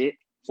 "Oh, that's it."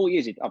 4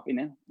 years I've been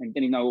there, and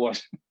didn't even know who it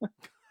was.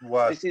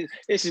 Wow.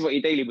 This is what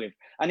you're dealing with.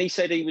 And he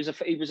said he was a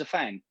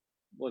fan.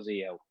 Was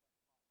he, El?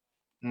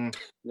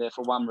 Yeah,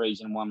 for one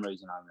reason only.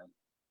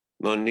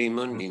 Money,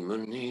 money,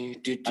 money.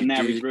 And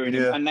now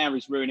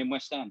he's ruining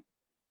West Ham.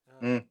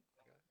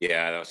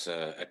 Yeah, that's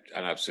an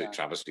absolute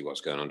travesty. What's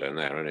going on down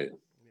there, isn't it?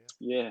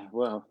 Yeah,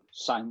 well,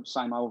 same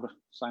old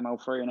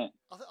three, innit?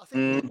 I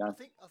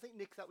think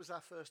Nick, that was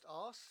our first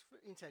arse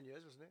in 10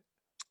 years, wasn't it?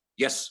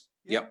 Yes.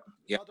 Yeah.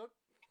 Yep. Well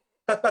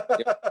done.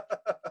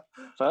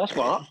 First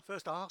what?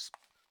 First arse.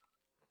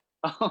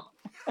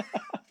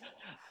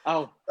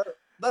 Oh.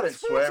 That ain't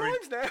swearing.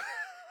 Times now.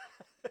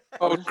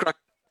 Oh, crap.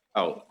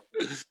 Oh.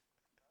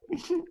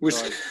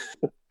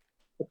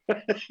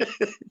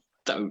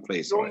 Don't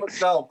please. Sean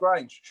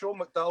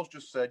McDowell's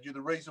just said you're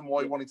the reason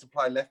why he wanted to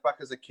play left back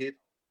as a kid.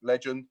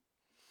 Legend.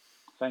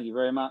 Thank you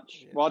very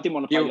much. Well, I didn't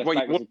want to play left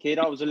back as a kid.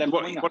 I was a left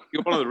winger.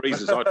 You're one of the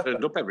reasons I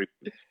turned up every.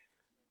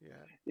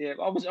 Yeah,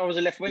 I was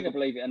a left winger,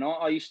 believe it or not.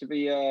 I used to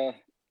be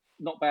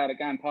not bad at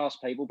going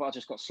past people, but I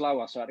just got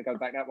slower, so I had to go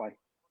back that way.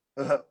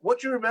 What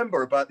do you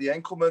remember about the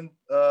Enkelman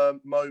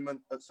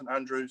moment at St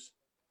Andrews?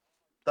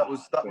 That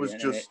was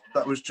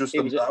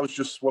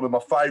just one of my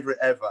favourite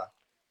ever.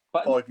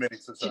 But 5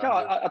 minutes at St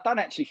Andrews. I don't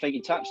actually think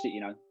he touched it.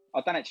 You know,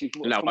 I don't actually.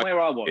 From where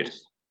I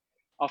was,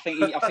 I think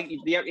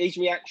his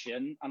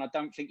reaction, and I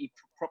don't think he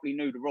properly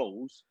knew the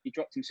rules. He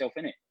dropped himself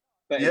in it.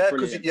 But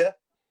because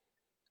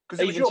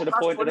even to the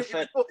point of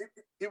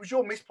it was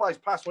your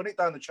misplaced pass, wasn't it,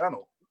 down the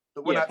channel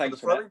that went out for the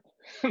throw.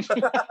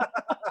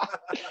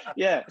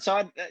 Yeah.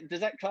 So does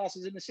that class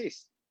as an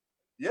assist?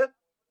 Yeah.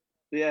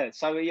 Yeah.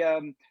 So he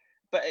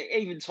but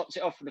it even tops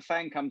it off when the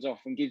fan comes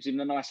off and gives him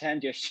the nice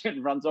hand gesture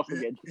and runs off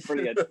again.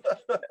 Brilliant.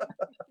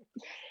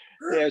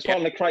 Yeah, it's one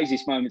of the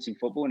craziest moments in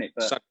football, isn't it?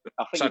 But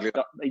I think sadly,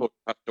 he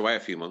passed away a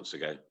few months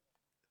ago.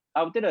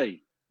 Oh, did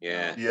he?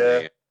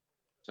 Yeah.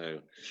 So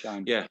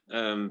shame. Yeah,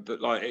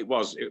 but like it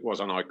was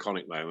an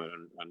iconic moment,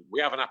 and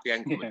we have an happy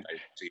Enkelman day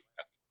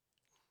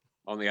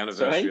on the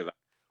anniversary of that.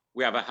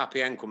 We have a happy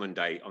Enkelman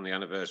day on the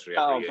anniversary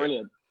every year.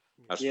 Brilliant!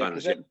 As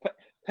fans.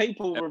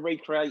 People were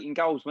recreating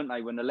goals, weren't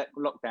they, when the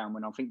lockdown?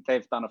 When I think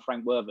they've done a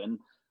Frank Worthington.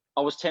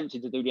 I was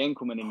tempted to do the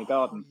Enkelman in the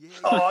garden. Yeah.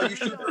 Oh, you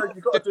should.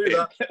 You've got to do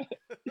that.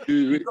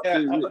 You've got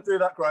to do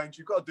that, Grange.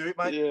 You've got to do it,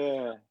 mate.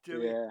 Yeah.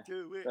 Do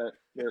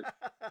it.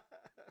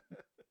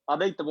 I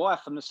need the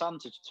wife and the son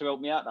to help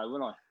me out, though,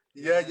 won't I?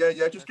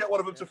 Yeah. Just get one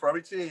of them to throw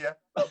it to you. Yeah,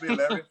 that'll be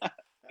hilarious.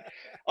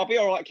 I'll be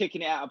all right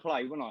kicking it out of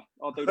play, won't I?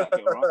 I'll do that.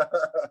 Be all right.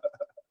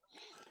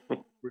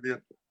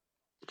 Brilliant.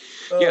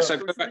 So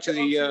go back to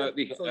the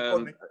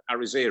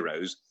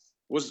Arizeros.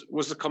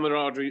 Was the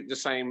camaraderie the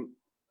same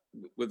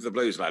with the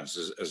Blues lads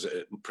as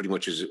pretty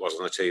much as it was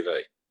on the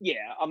TV?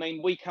 Yeah, I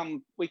mean, we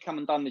come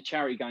and done the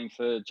charity game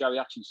for Joey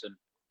Hutchinson,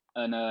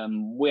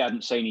 and we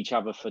hadn't seen each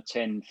other for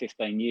 10,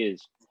 15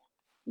 years.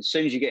 As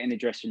soon as you get in the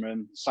dressing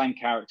room, same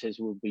characters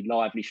will be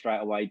lively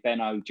straight away.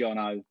 Benno,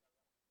 Jono,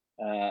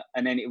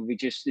 and then it would be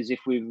just as if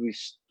we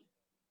was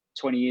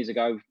 20 years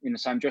ago in the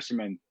same dressing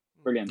room.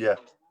 Brilliant. Yeah.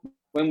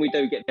 When we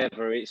do get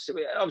together, it's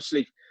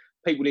obviously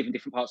people live in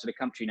different parts of the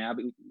country now,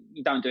 but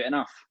you don't do it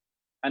enough,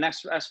 and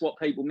that's what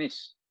people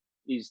miss.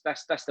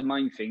 That's the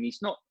main thing.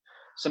 It's not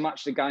so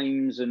much the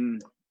games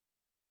and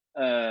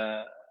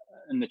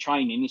the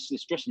training. It's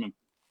this dressing room.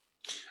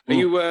 Are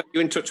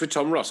you in touch with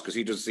Tom Ross, because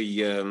he does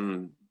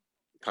the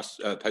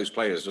post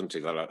players, doesn't he?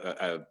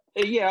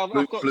 Yeah, I've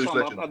got Blues Tom.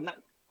 legend.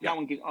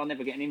 I'll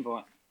never get an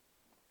invite.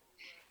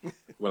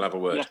 We'll have a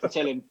word. You have to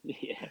tell him.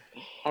 Yeah,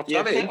 I'll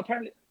tell him.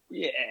 Apparently,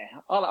 yeah.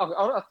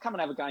 I'll come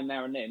and have a game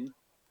now and then.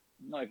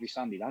 Not every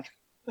Sunday, though.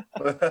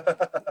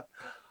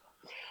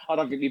 I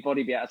don't think my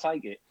body be able to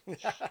take it.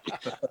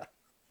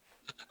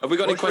 Have we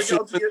got any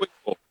questions from the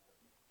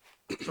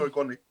week? Sorry,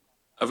 go on, Nick.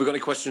 Have we got any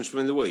questions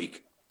from the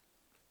week?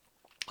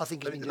 I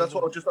think that's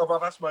what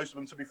I've asked most of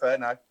them, to be fair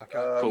now.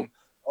 Okay, cool.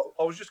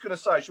 I was just going to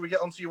say, should we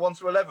get on to your 1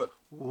 to 11?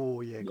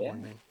 Oh, yeah, go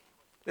on then.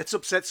 Let's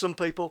upset some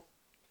people.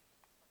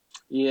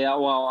 Yeah,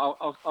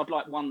 well, I'd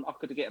like one. I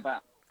could get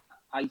about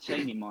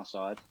 18 in my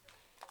side.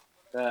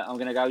 I'm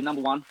going to go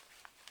number 1.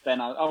 Then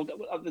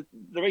the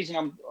reason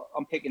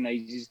I'm picking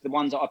these is the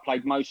ones that I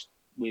played most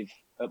with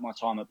at my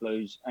time at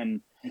Blues,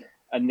 and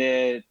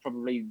they're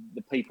probably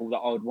the people that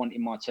I would want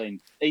in my team.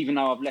 Even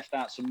though I've left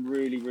out some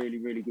really, really,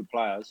 really good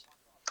players,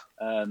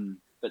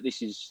 but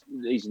these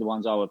are the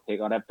ones I would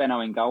pick. I'd have Benno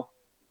in goal.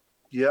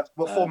 Yeah.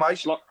 What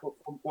formation?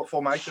 What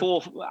formation?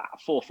 4-4-2,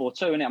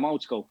 innit? I'm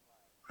old school.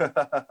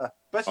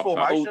 Best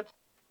formation.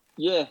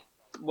 Yeah.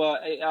 Well,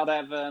 I'd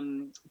have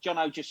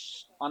Jono.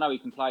 I know he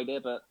can play there,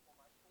 but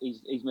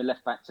he's my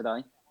left back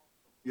today.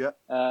 Yeah.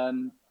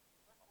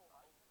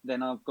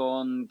 Then I've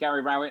gone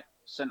Gary Rowett,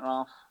 centre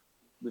half,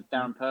 with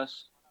Darren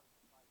Purse.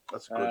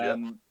 That's good,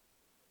 yeah.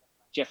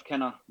 Jeff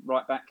Kenner,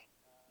 right back.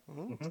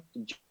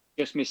 Mm-hmm.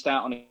 Just missed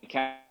out on a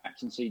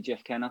captaincy,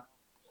 Jeff Kenner.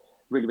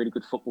 Really, really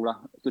good footballer,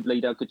 good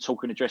leader, good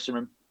talker in the dressing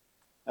room.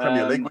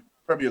 Premier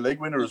League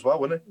winner as well,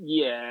 wasn't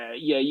he? Yeah.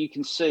 You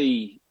can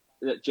see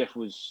that Jeff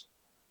was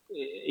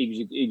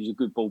a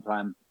good ball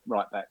playing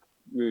right back.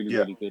 Really,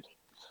 really good.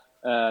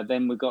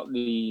 Then we've got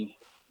the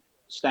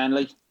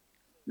Stanley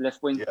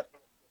left wing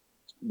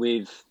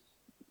with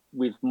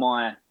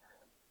my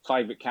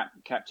favourite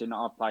captain that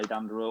I've played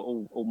under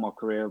all my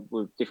career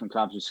with different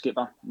clubs, with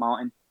Skipper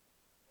Martin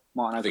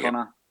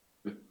O'Connor.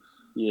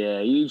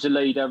 Yeah, he was a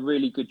leader,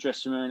 really good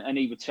dressing room, and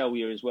he would tell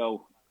you as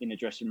well in the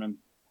dressing room.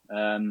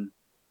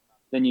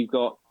 Then you've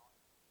got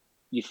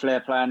your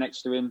flair player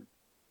next to him,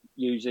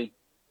 Yuzi.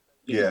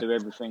 He can do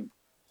everything.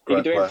 He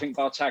could do everything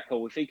bar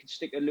tackle. If he could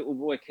stick a little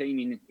Roy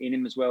Keane in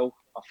him as well,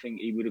 I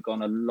think he would have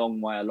gone a long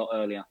way, a lot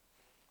earlier.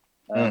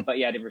 But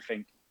he had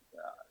everything.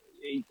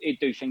 He'd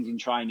do things in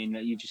training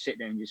that you just sit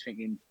there and just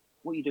thinking,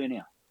 what are you doing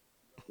here?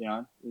 You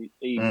know,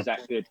 he was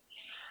that good.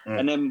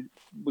 And then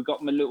we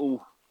got my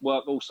little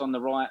workhorse on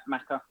the right,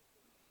 Macca,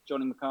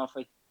 Johnny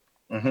McCarthy.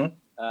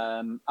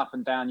 Up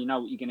and down, you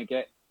know what you're going to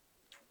get.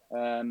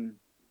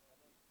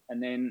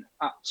 And then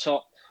up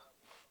top,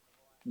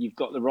 you've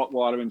got the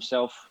Rottweiler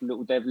himself,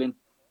 Little Devlin.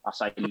 I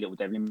say Little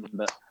Devlin,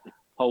 but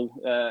Paul.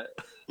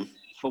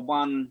 For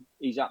one,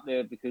 he's up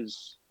there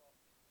because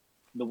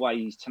the way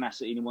he's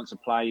tenacity and he wants to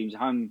play.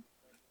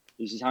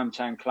 He's his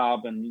hometown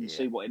club, and you can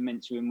see what it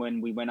meant to him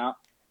when we went up.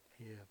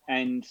 Yeah.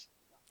 And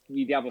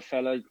the other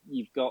fella,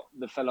 you've got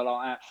the fella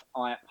like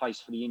I plays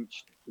for the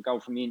goal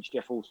from the inch,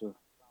 Jeff Alsworth.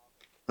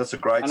 That's a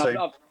great team.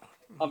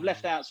 I've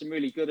left out some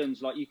really good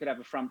ones. Like you could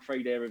have a front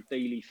three there of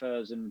Dealey,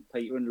 Furs, and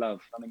Peter and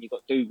Love. I mean, you've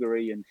got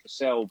Dougarry and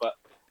Fussell, but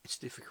it's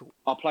difficult.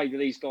 I played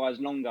with these guys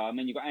longer. I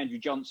mean, you've got Andrew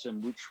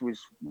Johnson, which was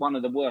one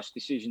of the worst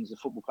decisions the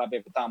football club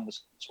ever done,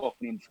 was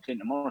swapping him for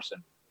Clinton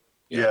Morrison.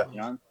 Yeah. You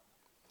know?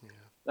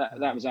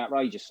 That was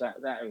outrageous.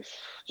 That was,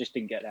 just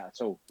didn't get that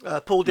at all.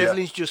 Paul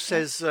Devlin just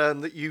says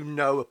that you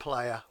know a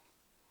player.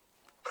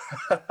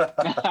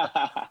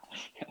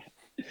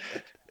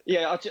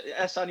 Yeah,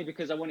 that's only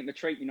because I want him to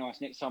treat me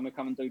nice next time we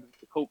come and do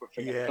the corporate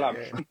thing at the club.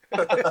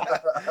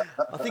 Yeah.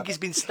 I think he's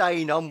been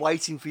staying on,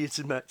 waiting for you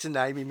to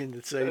name him in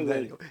the team.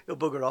 Then he'll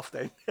bugger off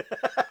then.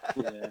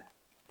 Yeah.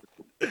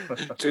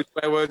 2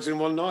 swear words in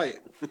one night.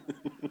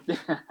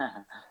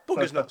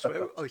 Bugger's not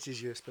swear. Oh, it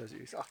is you, I suppose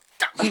it is. Oh,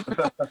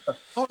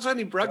 I was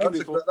only bragging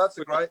before. That's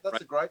a great.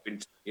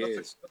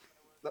 Yes.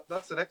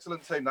 That's an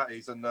excellent team, that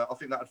is, and I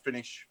think that'd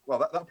finish. Well,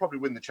 that'd probably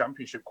win the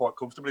championship quite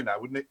comfortably now,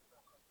 wouldn't it?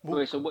 Well,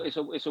 it's a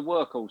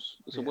workhorse.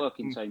 It's a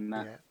working team,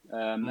 that.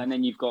 Yeah. And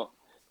then you've got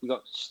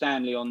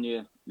Stanley on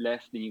your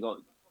left, and you've got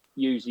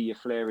Yuzi, your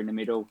flair in the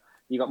middle.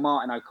 You've got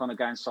Martin O'Connor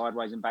going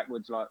sideways and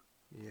backwards like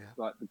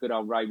the good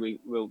old Ray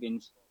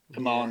Wilkins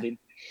commanding.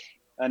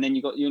 Yeah. And then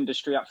you've got the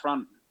industry up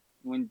front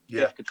when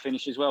Jeff could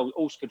finish as well.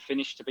 Alls could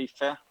finish, to be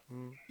fair.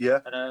 Yeah.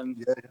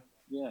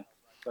 Yeah.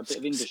 A bit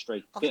of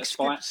industry, I bit of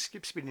fight.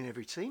 Skip's been in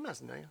every team,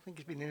 hasn't he? I think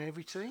he's been in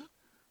every team.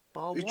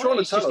 He's trying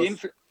to tell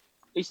us.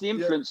 It's the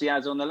influence he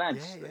has on the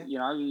lads. Yeah. You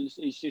know,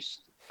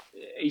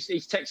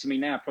 he's texting me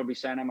now, probably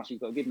saying how much he's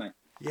got to give me.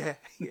 Yeah.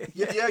 You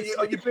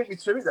beat me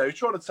to it though. He's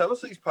trying to tell us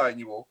that he's paying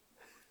you all.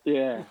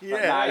 Yeah,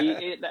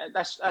 Yeah.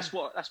 That's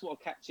what a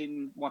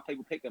captain. Why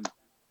people pick them.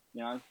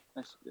 You know,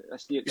 that's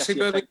the. You That's see, the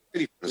Birmingham effect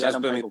City they fans, had as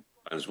on Birmingham people.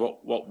 fans,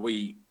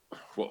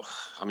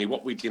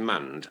 what we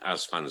demand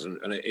as fans,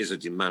 and it is a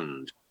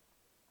demand,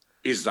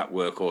 is that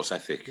workhorse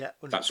ethic. Yeah,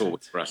 That's all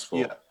 100%. we're asked for.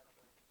 Yeah.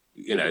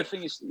 You know, The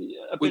thing is, we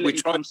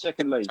ability tried comes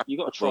secondly. You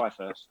got to try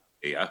first.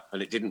 here,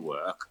 and it didn't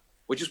work.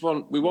 We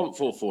want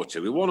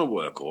 4-4-2. We want a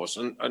workhorse,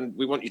 and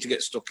we want you to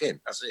get stuck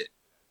in. That's it.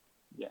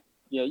 Yeah.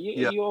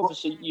 You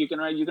obviously you're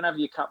gonna have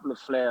your couple of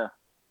flair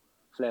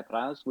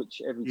players,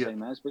 which every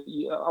team has, but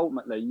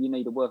ultimately you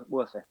need a work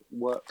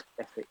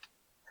ethic.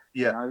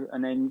 Yeah. You know,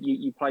 and then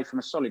you play from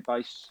a solid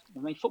base. I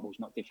mean, football's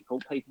not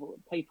difficult.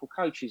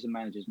 Coaches and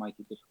managers make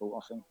it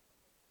difficult, I think.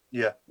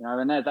 Yeah. You know,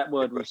 and that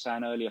word we were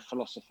saying earlier,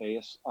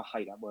 philosophy. I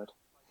hate that word.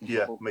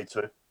 Yeah, me too.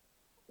 It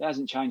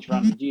hasn't changed for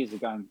 100 years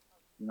ago.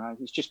 You know,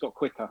 it's just got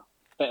quicker,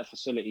 better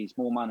facilities,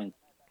 more money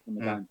in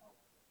the game.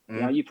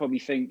 You know, you probably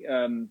think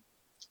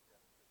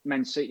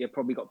Man City have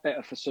probably got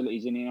better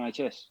facilities in the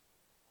NHS.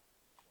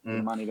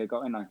 The money they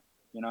got in there,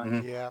 you know.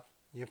 Yeah,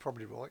 you're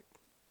probably right.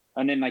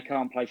 And then they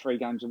can't play 3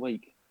 games a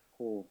week.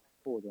 Poor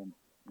them,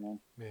 you know.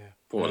 Yeah.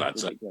 Poor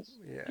lads.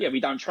 Yeah, we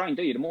don't train,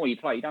 do you? The more you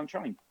play, you don't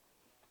train.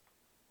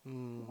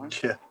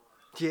 Yeah.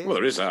 Yeah. Well,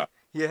 there is that.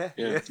 Yeah.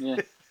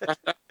 That's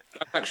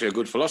actually a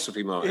good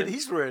philosophy, Martin. It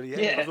is really.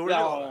 Yeah.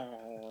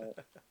 Yeah.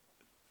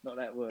 Not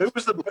that word. Who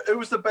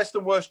was the best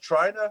and worst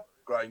trainer,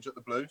 Grange, at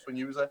the Blues when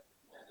you was there?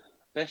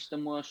 Best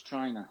and worst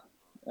trainer.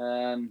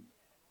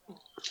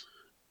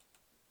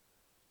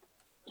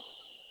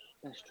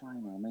 Best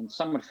trainer. I mean,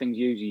 some of the things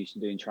Hughes used to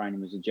do in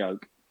training was a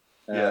joke.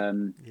 Yeah.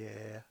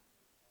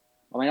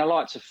 I mean, I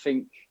like to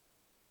think.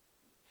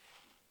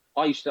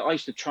 I used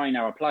to train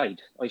how I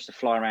played. I used to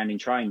fly around in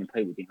training, and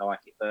people didn't like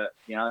it. But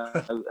you know,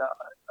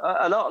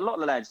 a lot of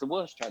the lads, the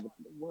worst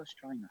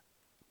trainer.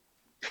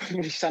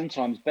 Really,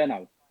 sometimes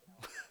Benno.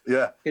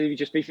 Yeah. He'd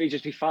just be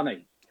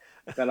funny.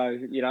 Bello,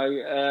 you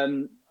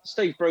know.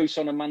 Steve Bruce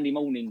on a Monday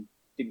morning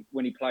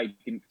when he played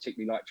didn't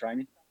particularly like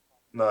training.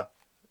 No.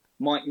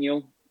 Mike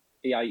Newell,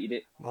 he hated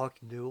it.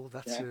 Mike Newell,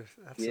 that's a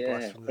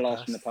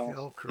blast from the past.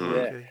 Oh,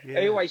 crikey,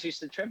 He always used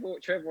to Trevor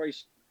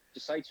used to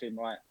say to him,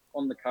 right,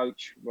 on the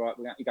coach, right,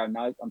 we're going to go,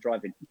 no, I'm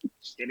driving.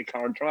 Just get in the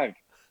car and drive.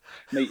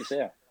 Meet us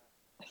here.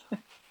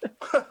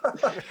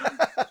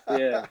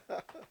 Yeah.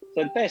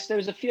 So there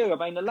was a few.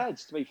 I mean, the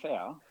lads, to be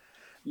fair,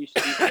 used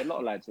to be a lot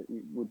of lads that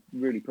would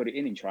really put it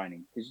in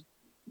training, because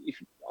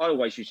I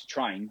always used to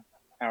train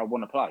how I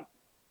want to play.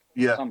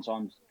 Yeah.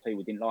 Sometimes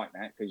people didn't like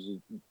that because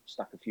you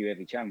stuck a few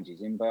heavy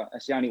challenges in, but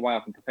that's the only way I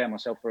can prepare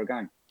myself for a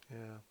game.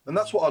 Yeah. And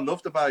that's what I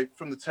loved about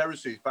from the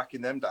terraces back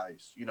in them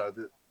days. You know,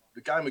 the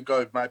game would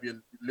go maybe a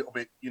little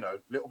bit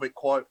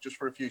quiet just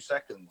for a few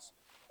seconds,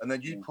 and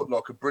then you'd put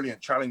like a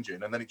brilliant challenge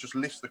in, and then it just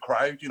lifts the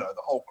crowd. You know,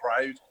 the whole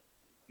crowd.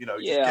 You know,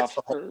 it just gets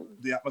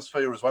the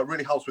atmosphere as well. It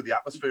really helps with the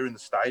atmosphere in the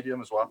stadium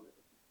as well.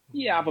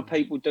 Yeah, other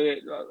people do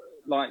it.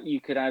 Like you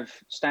could have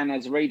Stan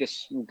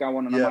Azarides will go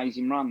on an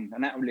amazing run,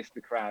 and that will lift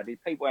the crowd.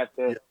 People have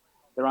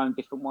their own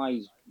different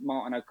ways.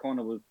 Martin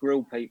O'Connor would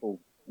grill people,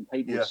 and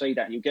people would see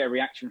that. You get a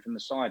reaction from the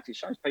side. It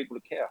shows people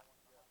to care.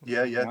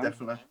 Yeah,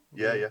 definitely.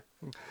 Yeah.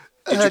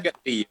 Did you get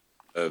the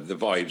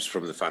vibes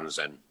from the fans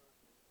then?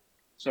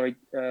 Sorry,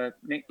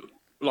 Nick.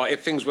 Like,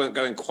 if things weren't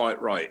going quite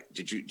right,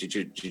 did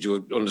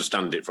you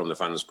understand it from the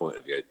fans' point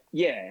of view?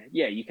 Yeah,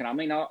 you can. I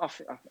mean, I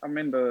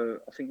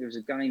remember. I think there was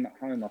a game at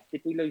home.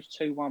 Did we lose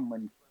 2-1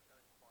 when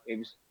it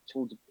was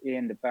towards the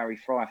end of Barry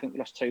Fry? I think we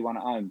lost 2-1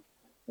 at home.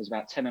 There was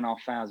about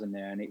 10,500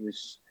 there, and it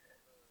was.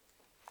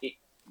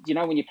 You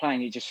know, when you're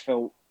playing, it just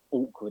felt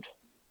awkward.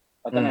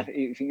 I don't know if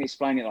you can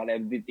explain it like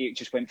that. It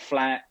just went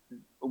flat.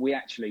 We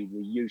actually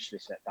were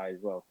useless that day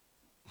as well,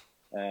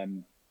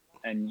 and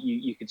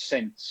you could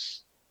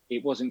sense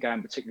it wasn't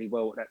going particularly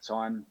well at that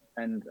time,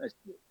 and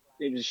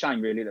it was a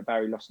shame really that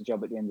Barry lost the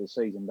job at the end of the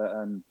season. But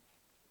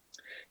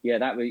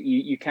that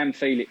you can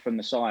feel it from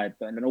the side,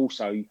 but then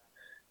also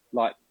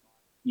like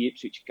the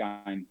Ipswich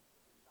game,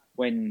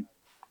 when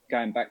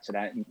going back to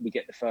that, we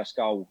get the first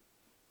goal.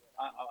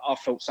 I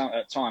felt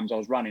at times I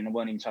was running and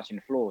weren't even touching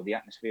the floor. The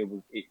atmosphere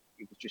was it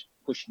was just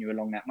pushing you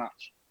along that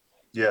much.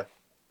 Yeah.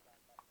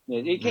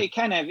 It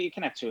can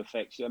have two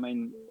effects. I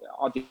mean,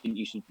 I didn't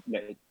used to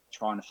let it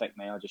try and affect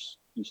me. I just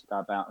used to go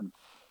about and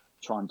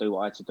try and do what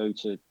I had to do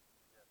to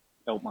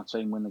help my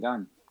team win the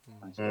game.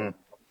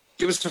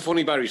 Give us a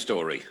funny Barry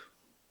story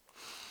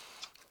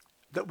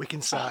that we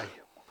can say.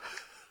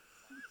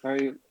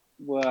 Very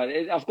well.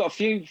 I've got a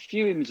few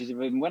images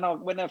of him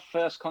when they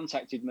first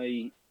contacted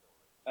me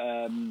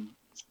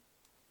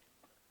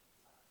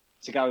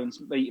to go and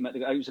meet him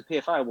it was a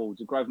PFA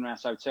Awards at Grosvenor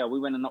House Hotel. We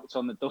went and knocked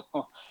on the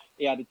door.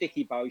 He had a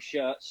Dickie Bow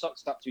shirt,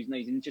 socks up to his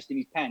knees, and just in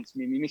his pants,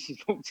 me and my missus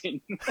walked in.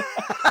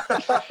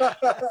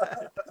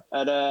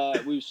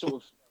 And we sort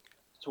of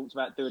talked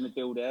about doing a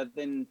deal there.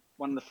 Then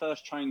one of the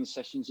first training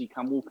sessions, he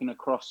come walking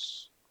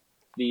across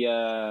the,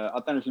 I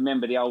don't know if you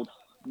remember the old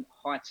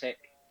high-tech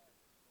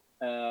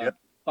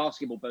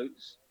basketball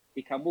boots.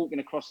 He come walking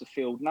across the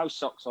field, no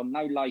socks on,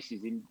 no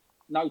laces in,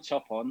 no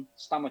top on,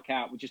 stomach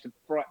out, with just a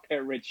bright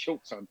pair of red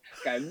shorts on,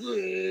 going.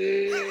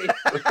 You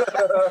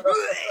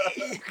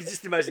can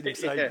just imagine him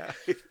saying that.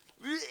 But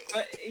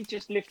he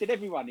just lifted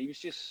everyone. He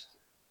was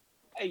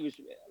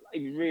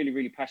really,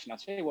 really passionate. I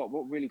tell you what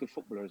really good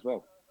footballer as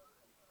well.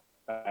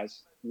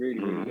 Baz, really,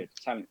 really good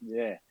talent.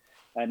 Yeah.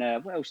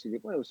 And what else did we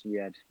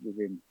had with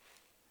him?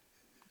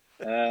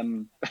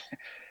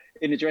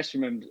 In the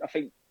dressing room,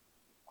 I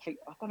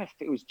don't know if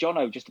it was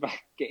Jono just about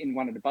getting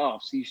one of the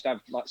baths. He used to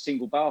have like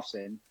single baths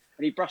in,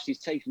 and he brushed his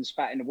teeth and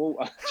spat in the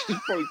water.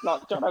 Just probably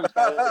like Jono's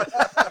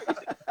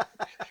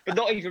but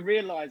not even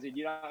realising,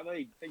 you know what I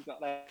mean? Things like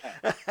that.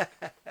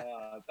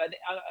 But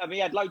I mean, he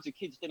had loads of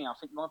kids, didn't he? I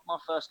think my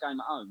first game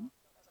at home,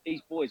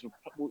 these boys were,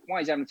 while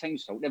he's having a team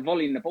talk, they're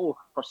volleying the ball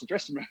across the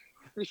dressing room.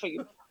 I was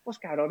thinking, what's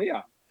going on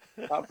here?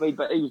 But he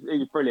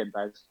was brilliant,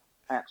 Baz.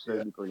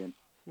 Absolutely brilliant.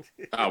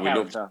 Oh, we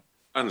loved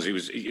fans. He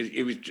was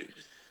even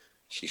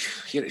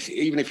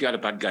if you had a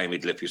bad game,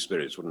 he'd lift your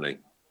spirits, wouldn't he?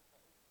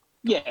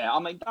 Yeah, I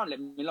mean, don't let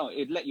me lie.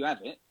 He'd let you have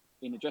it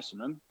in the dressing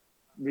room,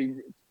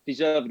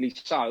 deservedly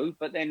so.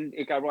 But then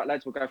he'd go, right,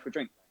 lads, we'll go for a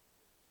drink,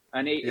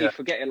 and he'd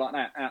forget it like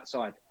that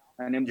outside.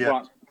 And then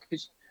right,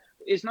 because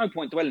there's no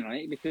point dwelling on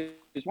it, because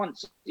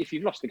once if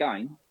you've lost the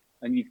game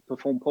and you've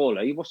performed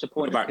poorly, what's the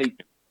point of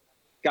keep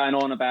going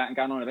on about? You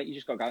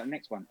just got to go to the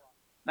next one.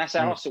 That's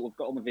how I sort of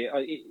got on with it.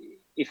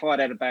 If I'd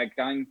had a bad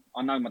game,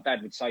 I know my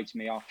dad would say to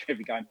me after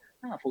every game,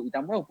 I thought you'd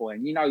done well, boy.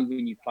 And you know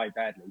when you play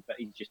badly, but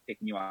he's just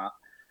picking you up.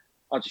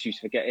 I just used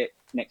to forget it.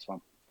 Next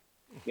one.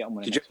 Get on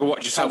with it. Did you ever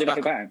watch yourself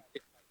back on?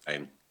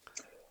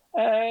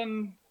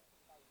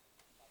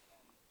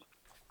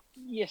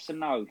 Yes and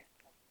no.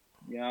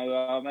 You know,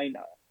 I mean,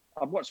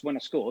 I've watched when I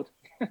scored.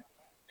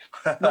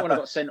 Not when I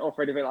got sent off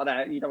or anything like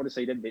that. You don't want to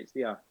see them bits, do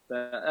you?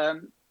 But,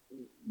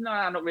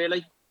 no, not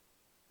really.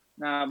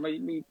 No,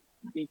 my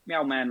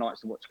old man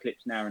likes to watch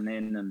clips now and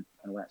then and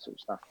all that sort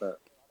of stuff,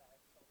 but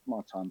my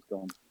time's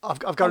gone.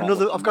 I've got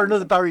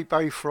another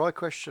Barry Fry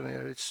question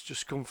here. It's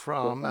just come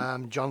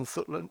from John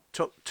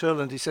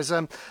Turland. He says,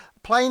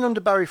 playing under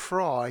Barry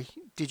Fry,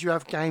 did you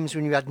have games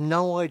when you had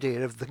no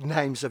idea of the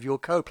names of your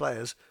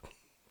co-players?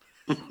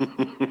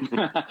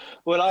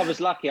 Well, I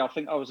was lucky. I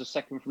think I was the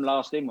second from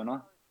last in,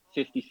 55th,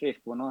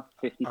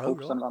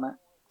 54th, something like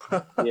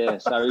that. Yeah,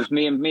 so it was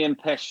me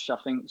and Pesh, I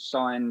think,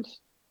 signed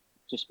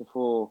just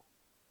before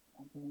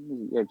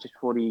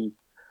the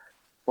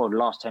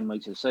last 10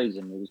 weeks of the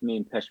season. It was me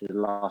and Pesh were the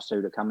last two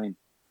that come in.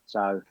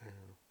 So,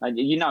 and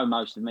you know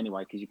most of them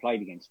anyway because you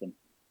played against them.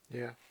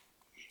 Yeah.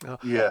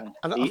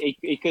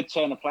 He could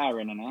turn a player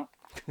in and out.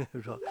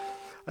 Right.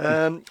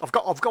 I've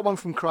got one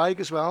from Craig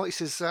as well. He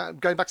says,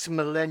 going back to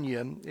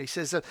Millennium, he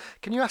says,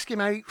 can you ask him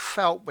how he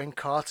felt when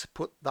Carter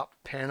put that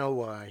pen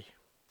away?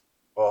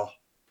 For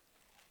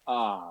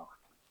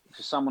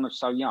someone that's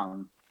so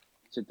young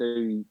to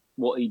do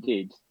what he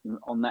did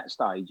on that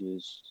stage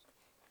is.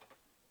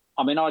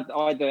 I mean,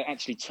 I'd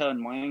actually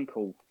turned my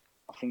ankle,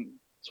 I think,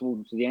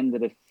 towards the end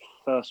of the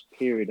first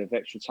period of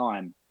extra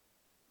time.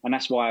 And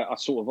that's why I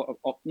sort of,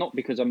 not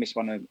because I missed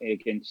one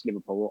against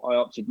Liverpool, I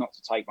opted not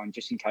to take one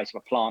just in case I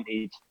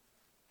planted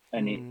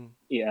and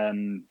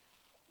it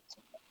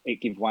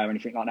gave way or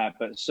anything like that.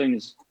 But as soon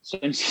as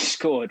he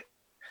scored, it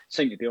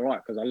seemed to be all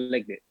right because I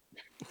legged it.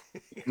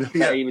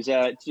 He was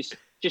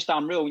just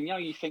unreal. You know,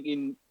 you're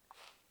thinking,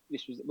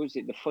 was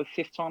it the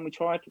fifth time we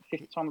tried?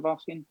 Fifth time of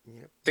asking?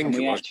 Yeah. And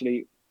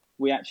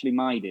we actually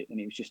made it, and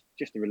it was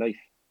just a relief.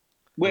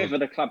 Whether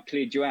the club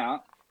cleared you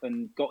out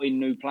and got in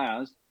new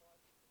players,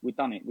 we've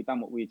done it. We've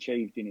done what we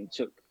achieved, and it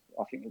took,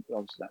 I think, it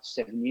was about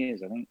 7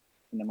 years, I think,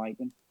 in the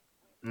making.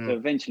 To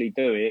eventually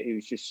do it, it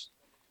was just,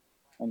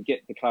 and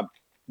get the club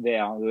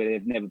there where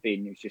they've never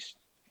been, it was just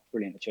a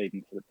brilliant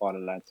achievement by the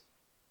lads.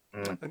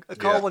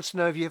 Carl wants to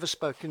know, have you ever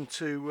spoken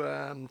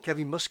to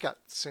Kevin Muscat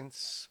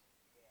since?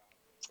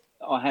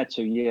 I had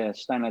to, yeah.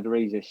 Stan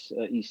Adresis,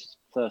 his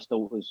first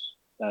daughter's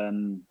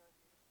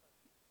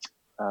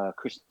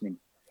christening.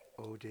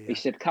 Oh dear. He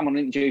said, come on,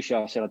 introduce you.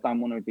 I said, I don't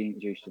want to be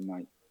introduced to,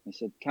 mate. He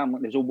said, come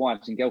on, there's all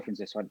wives and girlfriends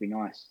there, so I'd be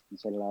nice. He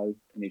said hello.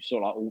 And he was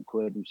sort of like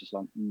awkward. He was just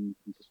like, he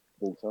just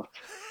walked off.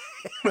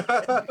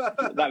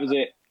 That was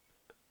it.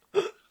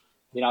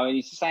 You know, and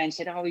he's saying,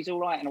 said, oh, he's all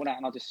right and all that.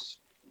 And I just,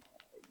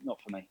 not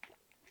for me.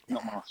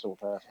 Not my sort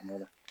of person,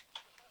 really.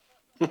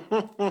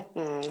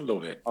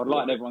 Love it. I'd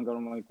like everyone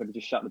going on, we could have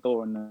just shut the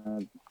door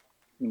and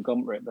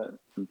gone for it, but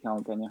you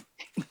can't, can you?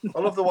 I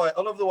love the way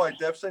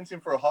Dev sent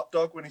him for a hot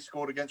dog when he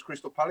scored against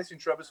Crystal Palace in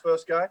Trevor's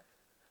first game.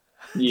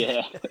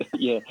 Yeah.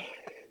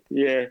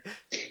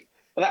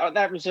 Well,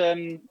 that was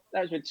when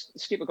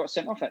Skipper got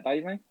sent off that day,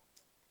 didn't he?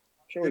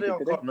 Sure, did he? I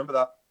can't remember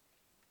that.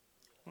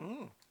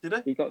 Did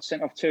he? He got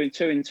sent off 2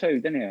 and 2,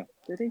 didn't he?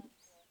 Did he?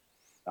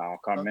 Oh, I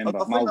can't remember.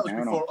 I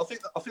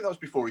think that was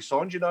before he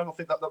signed. You know, I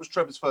think that was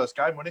Trevor's first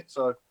game, wasn't it?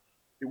 So,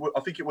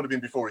 I think it would have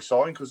been before he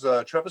signed because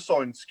Trevor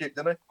signed Skip,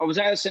 didn't he? Oh, was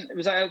that at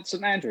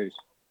St Andrews?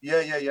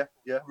 Yeah.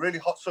 Really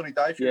hot sunny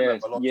day. If you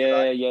remember.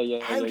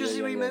 Yeah. How does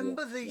he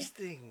remember these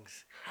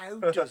things? How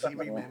does he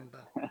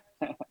remember?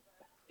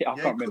 I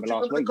can't remember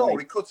last the week. goal.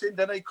 He cuts in,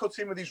 then he cuts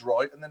in with his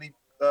right, and then he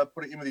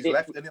put it in with his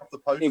left, then off the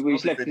post. It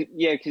was left,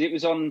 yeah, because it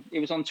was on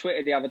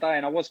Twitter the other day,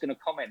 and I was going to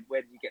comment,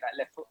 where did you get that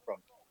left foot from?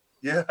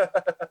 Yeah.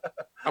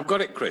 I've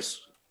got it,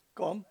 Chris.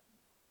 Go on.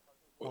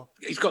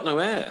 He's got no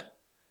hair.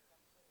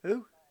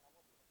 Who?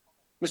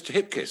 Mr.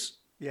 Hipkiss.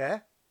 Yeah.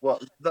 Well,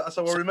 that's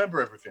how I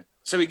remember everything.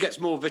 So he gets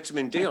more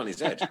vitamin D on his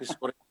head. This is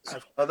what it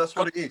is. That's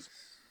what it is.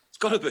 It's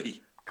got to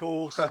be.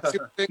 Cool.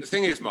 The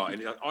thing is,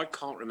 Martin, I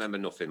can't remember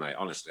nothing, mate.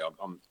 Honestly,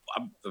 I'm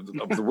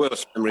the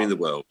worst memory in the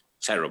world.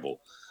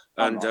 Terrible.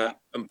 And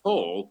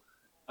Paul,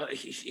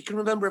 he can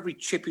remember every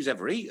chip he's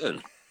ever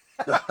eaten.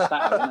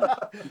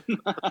 I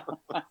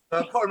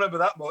can't remember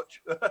that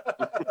much.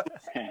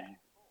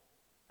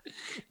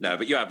 No,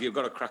 but you've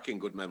got a cracking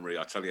good memory.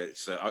 I tell you,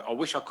 it's. I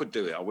wish I could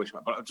do it.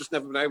 But I've just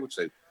never been able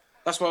to.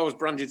 That's why I was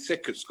branded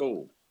thick at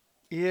school.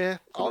 Yeah,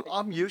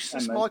 I'm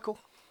useless, Michael.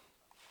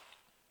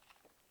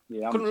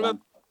 Yeah, Couldn't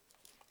remember.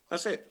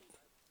 That's it.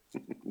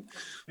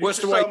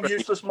 Worst away,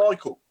 useless,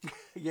 Michael.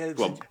 Yeah,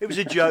 it was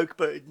a joke,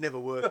 but it never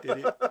worked, did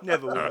it?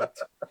 Never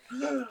worked.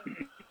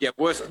 Yeah,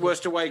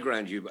 worst away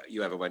ground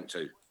you ever went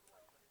to?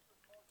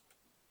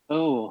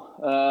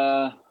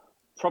 Oh,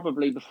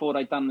 probably before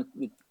they'd done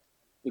the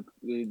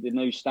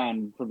new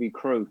stand, probably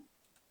Crew.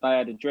 They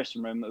had a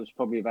dressing room that was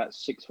probably about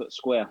 6 foot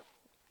square.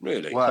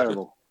 Really? Wow.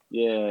 Terrible.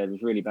 Yeah, it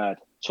was really bad.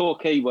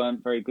 Torquay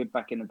weren't very good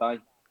back in the day.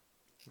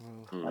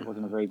 That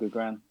wasn't a very good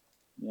ground.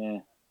 Yeah.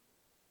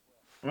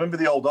 Remember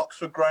the old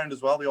Oxford ground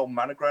as well, the old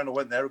Manor ground? I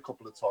went there a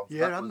couple of times.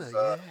 Yeah, that was,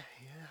 yeah.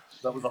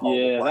 That was a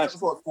horrible place.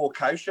 That was like 4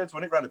 cow sheds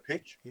when it ran a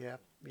pitch. Yeah.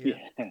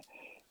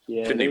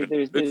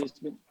 There's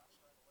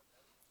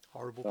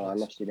Horrible I place.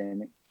 lost you there,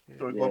 Nick.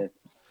 Yeah.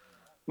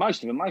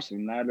 Most of them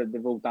now,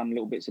 they've all done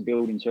little bits of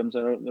building to them,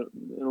 so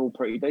they're all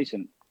pretty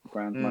decent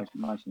grounds,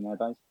 most of them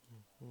nowadays.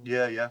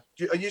 Yeah.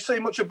 Are you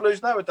seeing much of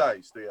Blues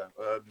nowadays, do you?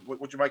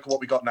 What do you make of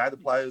what we got now, the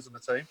players and the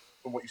team,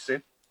 from what you've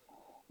seen?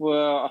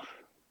 Well,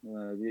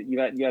 you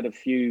had a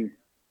few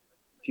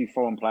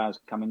foreign players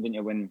coming, didn't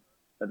you, when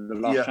the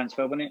last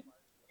transfer, wasn't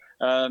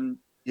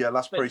it?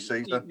 Last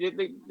pre-season.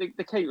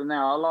 The keeper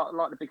now, I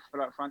like the big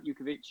fella up front,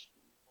 Jukovic.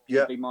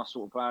 He'd be my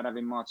sort of player to have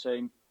in my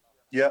team.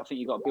 Yeah. I think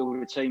you've got to build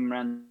a team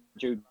around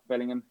Jude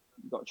Bellingham.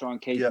 You've got to try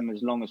and keep him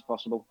as long as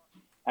possible.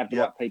 Have the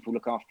right people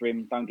look after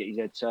him. Don't get his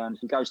head turned.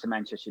 If he goes to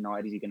Manchester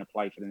United, is he going to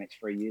play for the next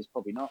 3 years?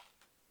 Probably not.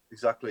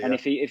 Exactly. And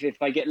if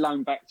they get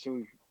loaned back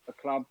to a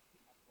club,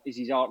 is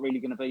his heart really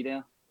going to be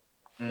there?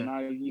 You know,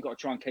 you've got to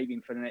try and keep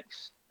him for the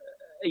next,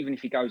 even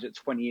if he goes at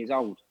 20 years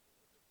old.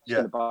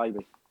 Still a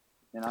baby.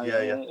 You know,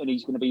 and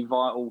he's going to be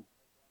vital.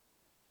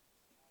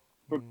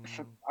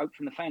 Hope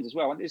from the fans as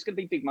well. And it's going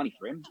to be big money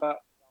for him, but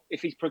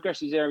if he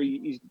progresses there,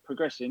 he's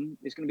progressing,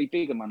 it's going to be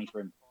bigger money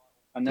for him,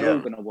 and they're all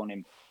going to want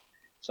him.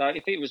 So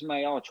if it was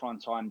me, I'd try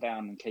and tie him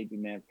down and keep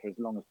him there for as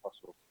long as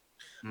possible.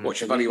 What's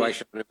your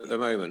valuation at the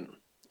moment?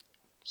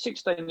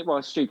 16. Well,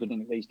 it's stupid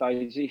thing these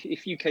days.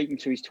 If you keep him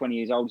till he's 20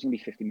 years old, he's going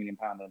to be £50 million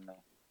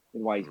in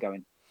the way he's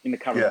going in the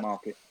current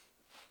market.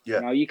 Yeah.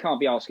 You know, you can't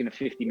be asking a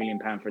 £50 million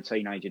for a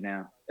teenager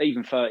now.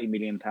 Even £30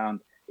 million.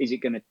 Is it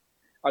going to?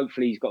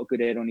 Hopefully, he's got a good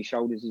head on his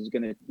shoulders. Is it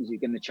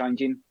going to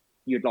change him?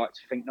 You'd like to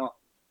think not.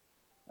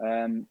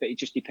 But it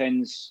just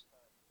depends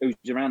who's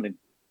around him.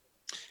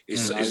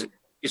 He's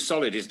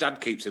solid. His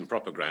dad keeps him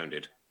proper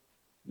grounded.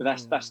 But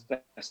that's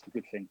the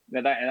good thing.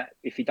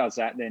 If he does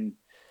that, then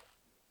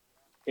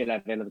he'll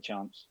have a hell of a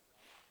chance.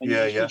 And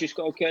you just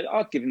got to.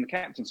 I'd give him the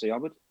captaincy. I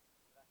would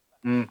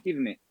give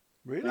him it.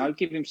 Really? You know,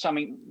 give him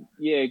something.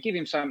 Yeah, give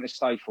him something to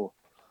stay for.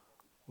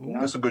 You know?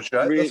 That's a good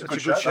shout. Really, that's a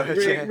good shout.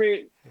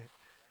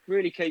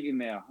 Really keep him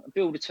there.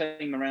 Build a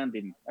team around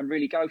him and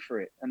really go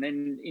for it. And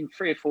then in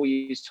 3 or 4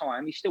 years'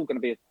 time, he's still going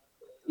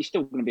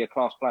to be a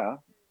class player.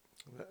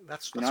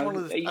 That's one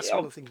of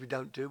the things we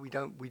don't do. We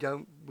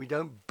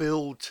don't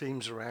build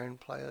teams around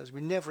players. We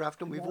never have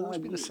done. We've always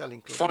been a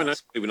selling club.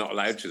 Financially, we're not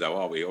allowed to, though,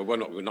 are we? Or we're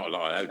not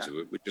allowed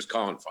to. We just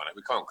can't find it.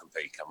 We can't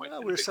compete, can we?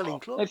 No, we're a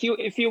selling club.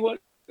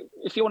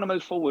 If you want to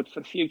move forward for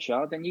the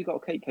future, then you've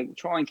got to keep people.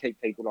 Try and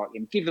keep people like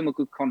him. Give them a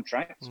good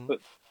contract, but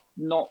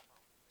not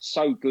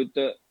so good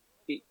that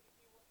it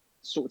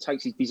sort of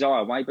takes his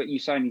desire away. But you're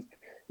saying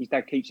his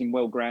dad keeps him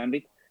well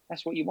grounded.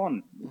 That's what you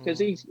want, because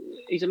he's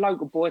a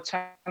local boy,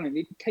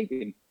 talented. Keep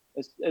him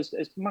as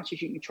much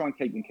as you can. Try and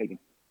keep him.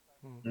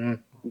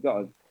 You got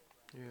to.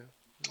 Yeah.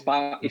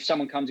 But if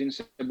someone comes in and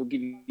says, "We'll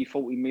give you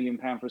 £40 million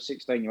for a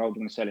 16-year-old," you're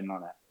going to sell him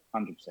like that,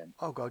 100%.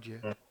 Oh God,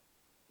 yeah.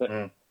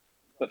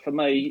 But for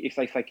me, if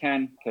they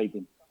can keep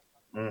him,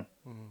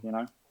 you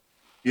know.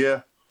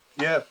 Yeah.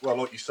 Well,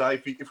 like you say,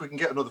 if we can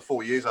get another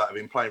 4 years out of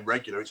him playing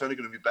regular, it's only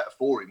going to be better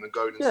for him than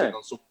going and sitting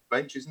on some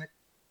bench, isn't it?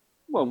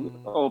 Well,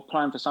 or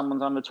playing for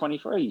someone's under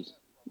 23s.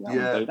 You don't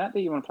want to do that, do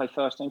you? Want to play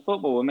first team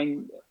football? I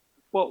mean,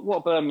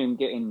 what Birmingham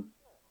getting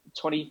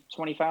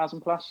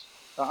 20,000 plus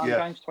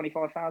games,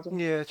 25,000?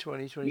 Yeah,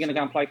 20. You're going to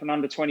go and play for an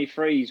under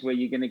 23s where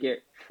you're going to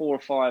get 4 or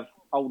 5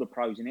 older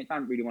pros in it.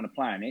 Don't really want to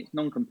play in it. It's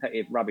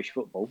non-competitive rubbish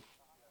football.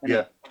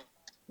 Yeah.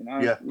 You know,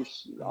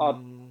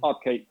 I'd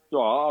keep.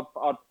 Well,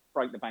 I'd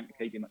break the bank to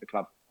keep him at the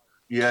club.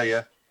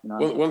 Yeah. You know?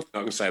 One thing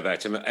I can say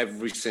about him,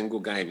 every single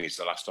game he's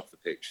the last off the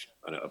pitch,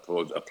 and it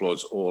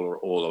applauds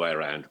all the way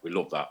around. We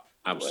love that.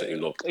 Absolutely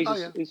love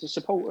it. He's a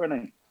supporter,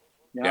 isn't he?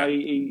 You know,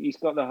 he's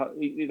got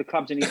the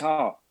club's in his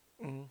heart.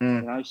 You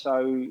know,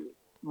 so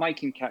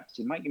make him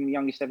captain, make him the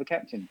youngest ever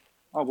captain.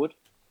 I would.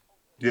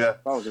 Yeah.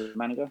 If I was a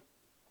manager.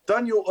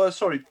 Daniel,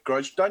 sorry,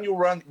 Grudge. Daniel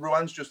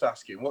Ruan's just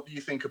asking, what do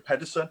you think of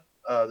Pedersen,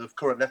 the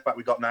current left back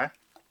we got now?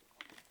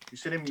 You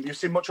seen him? You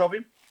seen much of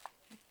him?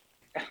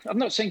 I've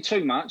not seen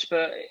too much,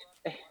 but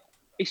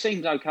he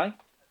seems okay.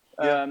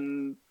 Yeah. I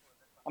mean,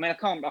 I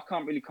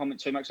can't really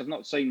comment too much. I've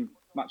not seen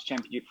much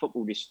Championship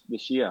football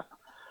this year,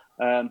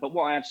 but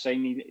what I have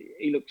seen,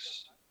 he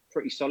looks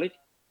pretty solid.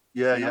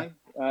 Yeah.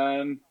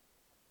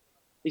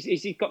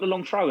 He's got the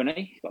long throw, isn't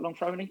he? He's got a long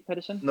throw, isn't he,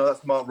 Pedersen? No,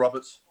 that's Mark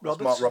Roberts. Mark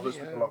Roberts.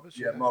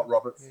 Mark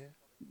Roberts. Yeah.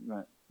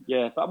 Right.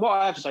 Yeah, but what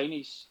I have seen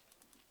is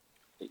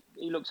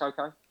he looks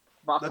okay.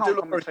 But I They can't do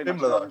look comment very too much.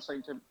 similar, I haven't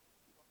seen too.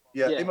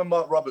 Yeah, him and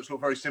Mark Roberts look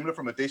very similar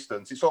from a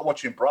distance. It's like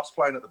watching Bros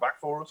playing at the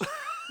back for us.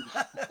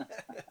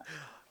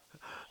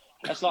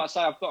 That's like I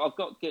say, I've got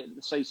to get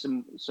to see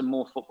some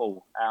more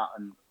football out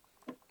and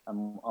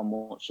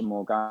watch some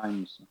more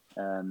games.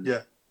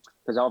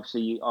 Because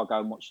obviously I'll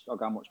go and watch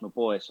my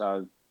boy.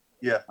 So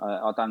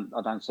I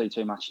don't see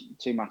too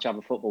much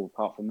other football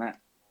apart from that.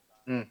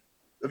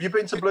 Have you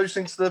been to Blue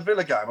since the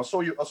Villa game? I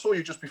saw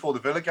you just before the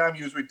Villa game.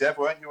 You was with Dev,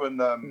 weren't you? And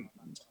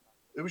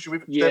who was you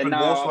with? Dev and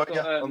Morse, weren't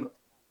you?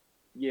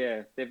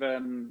 Yeah, they've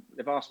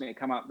asked me to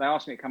come up. They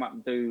asked me to come up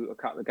and do a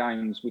couple of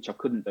games, which I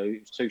couldn't do. It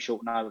was too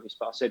short notice.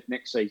 But I said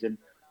next season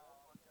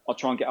I'll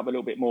try and get up a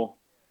little bit more.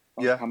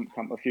 Come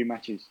a few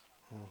matches.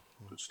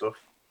 Good stuff.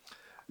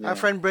 Yeah. Our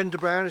friend Brenda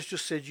Brown has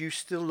just said you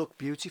still look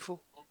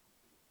beautiful.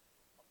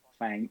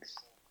 Thanks.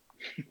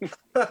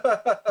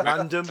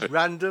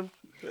 Random.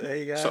 There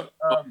you go.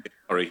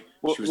 Sorry,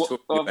 she was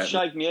talking I've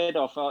shaved my head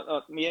off.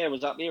 My hair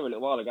was up here a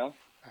little while ago.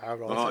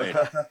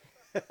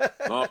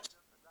 Mark,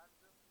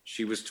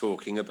 she was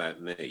talking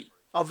about me.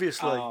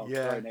 Obviously,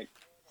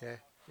 yeah.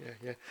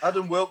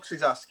 Adam Wilkes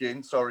is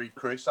asking. Sorry,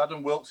 Chris.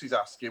 Adam Wilkes is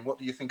asking. What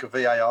do you think of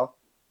VAR?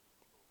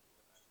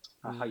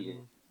 I hate it.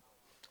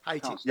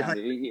 Hate it.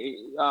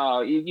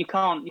 You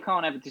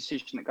can't have a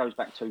decision that goes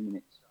back 2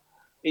 minutes.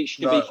 It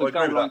should be for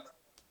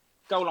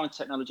goal line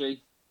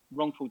technology,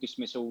 wrongful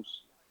dismissals,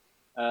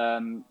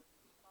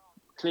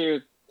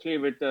 clear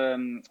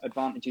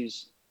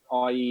advantages,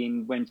 i.e.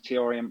 in when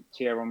Thierry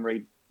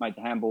Henry made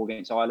the handball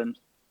against Ireland,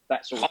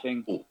 that sort of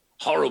thing.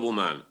 Horrible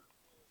man.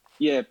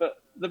 Yeah,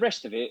 but the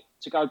rest of it,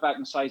 to go back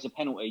and say it's a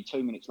penalty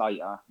 2 minutes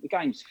later, the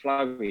game's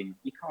flowing.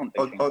 You can't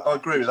do I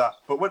agree with that.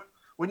 But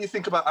when you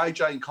think about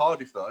AJ in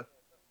Cardiff, though,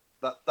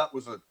 that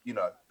was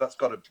that's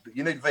got to.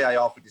 You need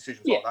VAR for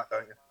decisions like that,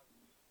 don't you?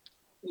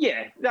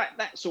 Yeah,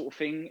 that sort of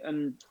thing,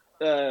 and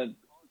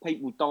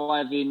people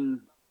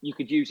diving. You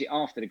could use it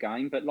after the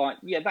game, but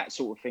that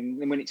sort of thing.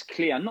 And when it's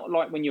clear, not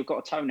like when you've got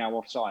a toenail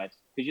offside,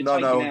 because you're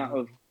taking out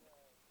of.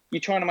 You're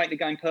trying to make the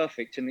game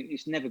perfect, and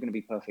it's never going to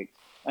be perfect.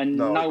 And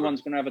no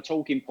one's going to have a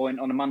talking point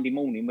on a Monday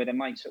morning with their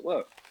mates at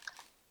work.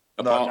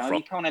 You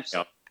can't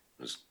have.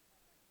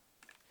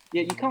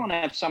 You can't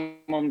have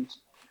someone's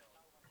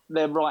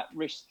their right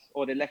wrist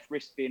or their left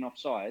wrist being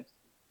offside,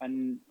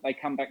 and they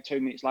come back 2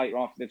 minutes later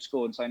after they've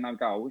scored and say no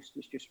goal.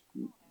 It's just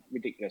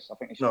ridiculous. I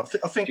think.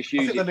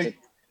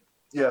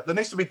 There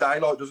needs to be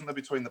daylight, doesn't there,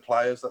 between the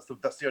players?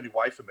 That's the only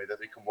way for me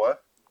that it can work.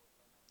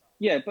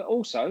 Yeah, but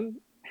also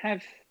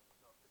have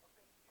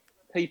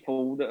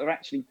people that are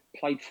actually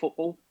played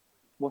football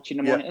watching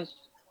the monitors.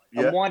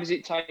 And why does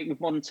it take, with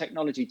modern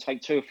technology,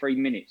 take 2 or 3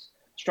 minutes?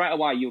 Straight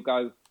away you'll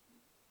go,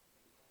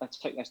 that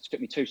took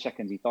me 2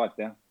 seconds, he dived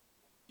there.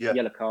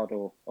 Yellow card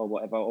or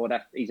whatever, or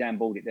that he's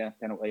handballed it there,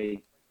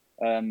 penalty.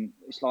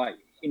 It's like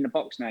in the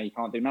box now you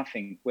can't do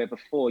nothing, where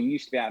before you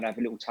used to be able to have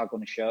a little tug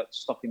on the shirt,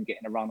 stop him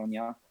getting a run on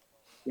you.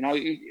 You know,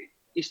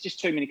 it's just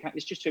too many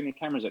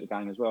cameras at the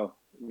game as well.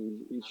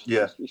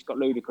 It's got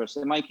ludicrous.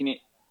 They're making it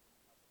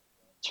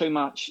too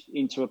much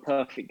into a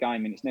perfect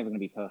game, and it's never going to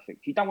be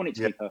perfect. You don't want it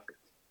to be perfect.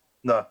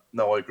 No,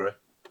 I agree.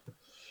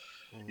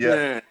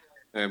 Yeah,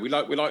 we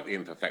like the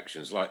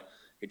imperfections. Like,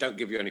 it don't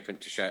give you anything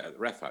to shout at the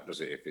ref at, does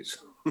it? If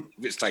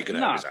it's taken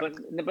out.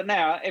 No, but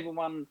now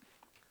everyone,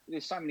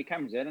 there's so many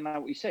cameras there. They know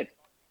what you said.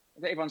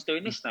 Everyone's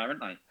doing this now,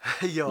 aren't they?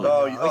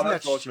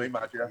 That drives me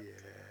mad. Yeah.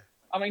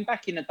 I mean,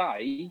 back in the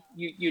day,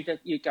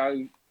 you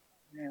go,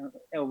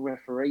 El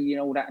referee,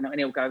 all that, and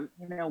he'll go,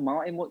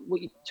 Martin, what are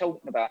you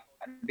talking about?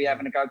 And be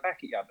having to go back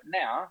at you. But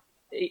now,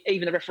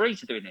 even the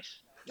referees are doing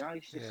this.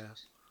 It's just,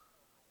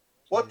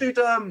 What did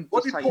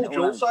Paul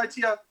Jewell say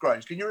to you,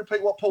 Grange? Can you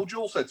repeat what Paul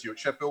Jewell said to you at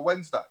Sheffield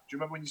Wednesday? Do you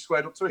remember when you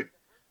squared up to him?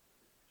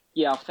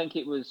 Yeah, I think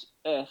it was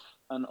F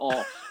and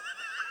off.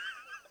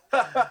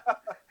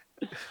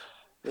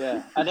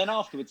 Yeah, and then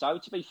afterwards, though,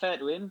 to be fair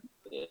to him,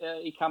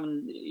 he come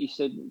and he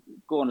said,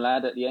 "Go on,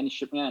 lad." At the end, he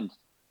shook my hand.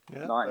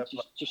 Yeah,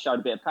 just showed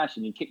a bit of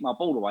passion. He kicked my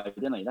ball away,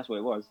 didn't he? That's what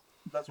it was.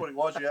 That's what it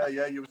was.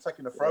 Yeah. You were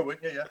taking a throw,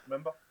 weren't you? Yeah,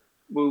 remember?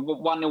 We were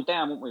 1-0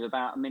 down, weren't we?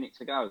 About a minute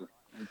to go,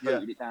 and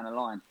booted it down the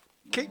line.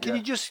 Can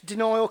you just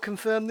deny or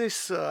confirm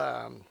this,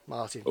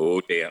 Martin?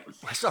 Oh dear.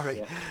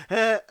 Sorry.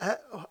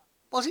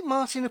 Was it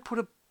Martin who put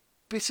a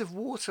bit of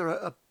water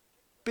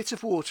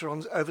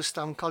on over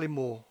Stan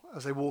Collymore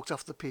as they walked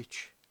off the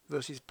pitch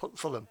versus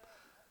Fulham?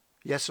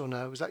 Yes or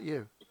no? Was that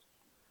you?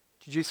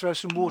 Did you throw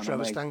some water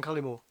over Stan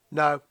Collymore?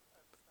 No.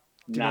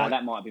 No,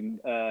 that might have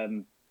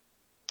been.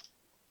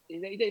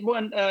 It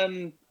wasn't.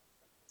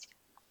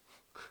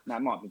 No, it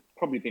might have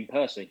probably been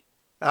Percy.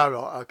 Oh,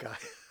 right, okay.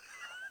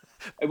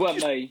 It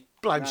wasn't me.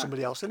 Blame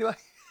somebody else anyway.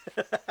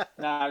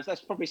 No,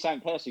 that's probably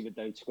something Percy would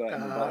do.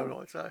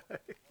 Right, so.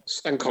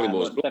 Stan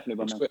Collymore's definitely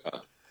wasn't me.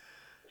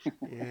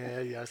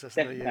 Yes, that's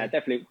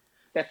definitely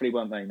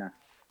wasn't me. No.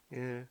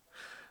 Yeah.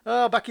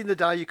 Oh, back in the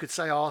day, you could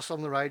say arse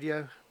on the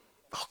radio.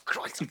 Oh,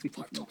 Christ! I've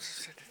 5 times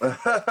said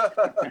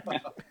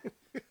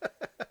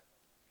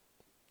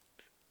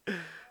it.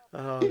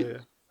 Oh yeah.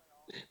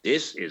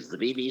 This is the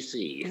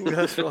BBC.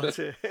 That's right.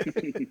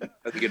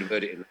 I think you'd have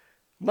heard it in.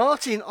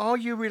 Martin, are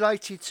you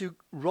related to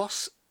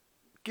Ross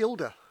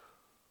Gilder?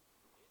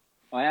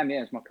 I am.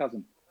 Yeah, it's my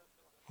cousin.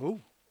 Oh.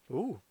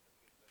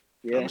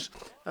 Yeah.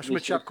 That's from a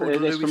chap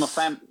called Lewis.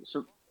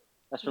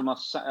 That's from my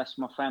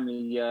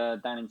family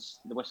down in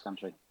the West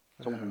Country,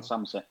 Taunton,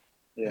 Somerset.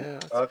 Yeah.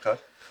 Okay.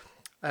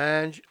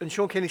 And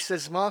Sean Kenny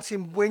says,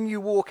 Martin, when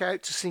you walk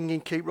out to singing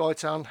Keep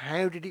Right On,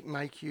 how did it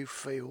make you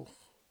feel?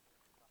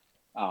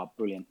 Oh,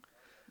 brilliant.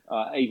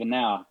 Even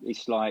now,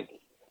 it's like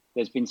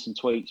there's been some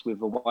tweets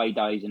with away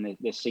days and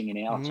they're singing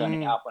it. I'll turn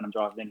it up when I'm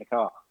driving in the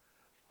car.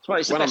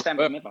 It's the best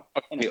anthem ever.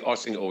 I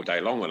sing it all day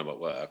long when I'm at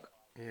work.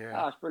 Yeah.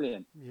 Oh, it's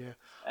brilliant. Yeah.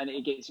 And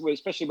it gets,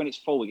 especially when it's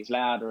full, it gets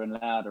louder and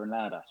louder and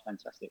louder. It's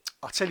fantastic.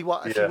 I'll tell you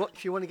what,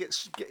 if you want to get,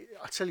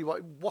 I tell you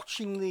what,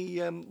 watching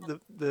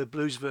the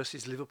Blues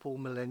versus Liverpool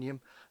Millennium,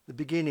 the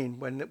beginning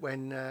when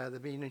they're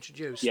being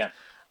introduced,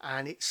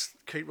 and it's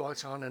Keep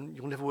Right On and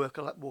You'll Never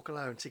Walk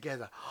Alone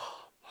together. Oh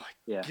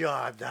my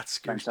God, that's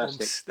goosebumps.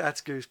 Fantastic.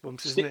 That's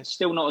goosebumps, isn't it?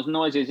 Still not as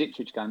noisy as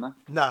Ipswich game, though.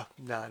 No,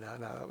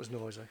 that was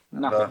noisy.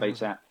 Nothing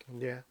beats that.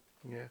 Yeah.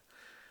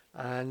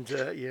 And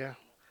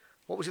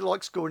what was it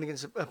like playing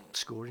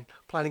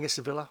against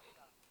Sevilla?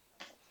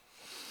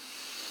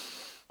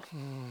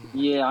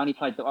 Yeah,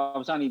 I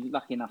was only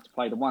lucky enough to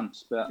play the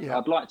once, but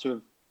I'd like to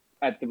have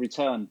had the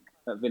return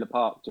at Villa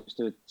Park just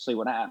to see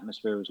what that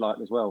atmosphere was like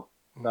as well.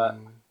 But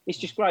it's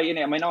just great, isn't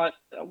it? I mean,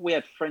 we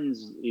had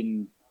friends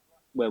in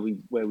where we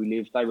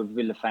lived. They were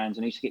Villa fans,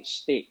 and they used to get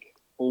stick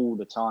all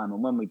the time.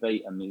 And when we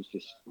beat them, it was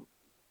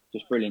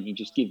just brilliant. You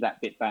just give that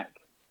bit back.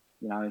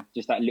 You know,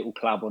 just that little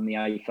club on the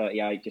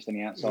A38, just on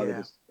the outside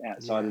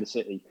of the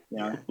city. You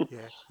know,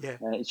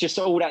 it's just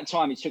all that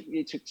time.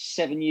 It took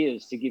 7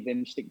 years to give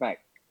them stick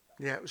back.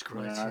 Yeah, it was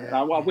great. You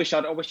know? I wish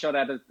I'd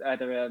had a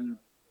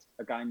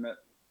game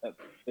at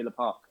Villa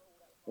Park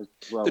as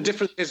well. The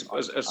difference is,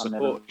 as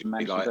support,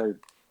 like,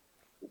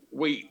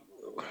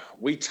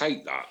 we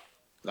take that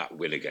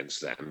win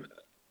against them,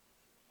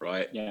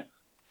 right? Yeah,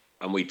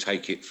 and we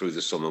take it through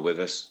the summer with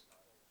us.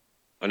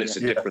 And it's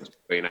a difference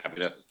between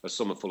having a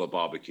summer full of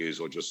barbecues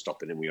or just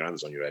stopping in with your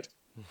hands on your head.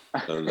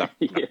 And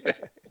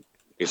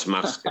it's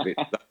massive.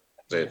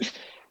 That's it.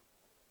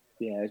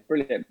 Yeah, it's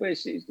brilliant. But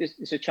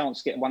it's a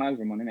chance to get one over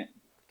them on, isn't it?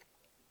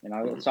 You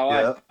know, so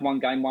I had 1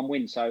 game, 1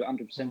 win, so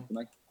 100% for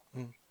me.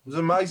 It was an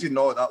amazing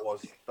night that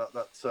was.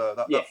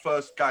 That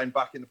first game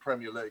back in the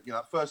Premier League. You know,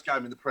 that first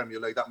game in the Premier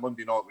League, that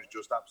Monday night was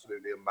just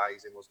absolutely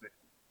amazing, wasn't it?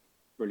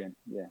 Brilliant.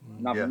 Yeah,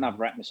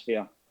 another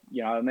atmosphere.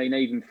 You know, I mean,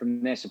 even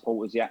from their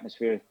supporters, the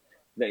atmosphere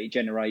that it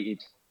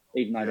generated,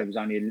 even though there was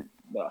only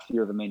a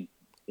few of them in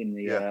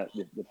the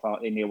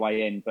part in the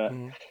away end, but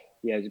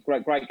it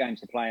was great games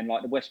to play, and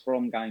like the West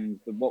Brom games,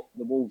 the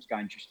Wolves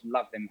games, just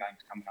love them games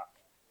coming up.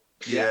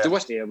 Yeah,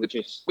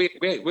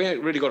 we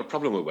ain't really got a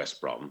problem with West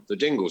Brom. The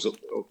Dingles,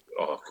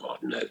 oh God,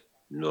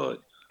 no,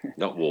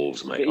 not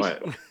Wolves, mate.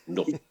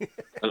 No,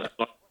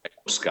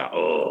 Oscar,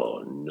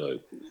 oh no,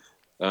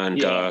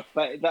 and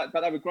but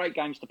they were great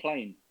games to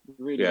play in.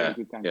 Really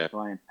good games to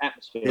play in,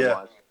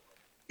 atmosphere-wise.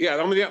 Yeah,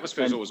 I mean, the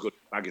atmosphere is always good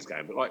at Maggie's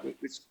game, but like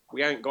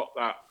we ain't got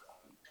that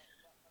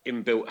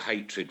inbuilt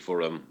hatred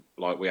for them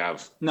like we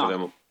have for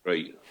them up the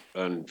street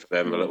and for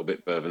them a little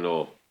bit further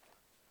north.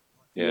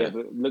 Yeah,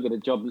 but look at the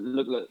job.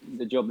 Look at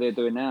the job they're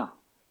doing now.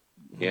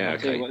 Yeah,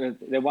 okay.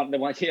 They're one of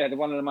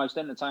the most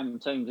entertaining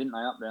teams, isn't they,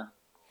 up there?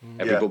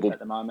 Every bubble at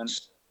the moment.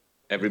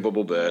 Every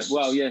bubble bursts.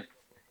 Well, yeah,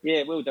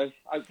 it will do.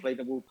 Hopefully,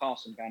 they will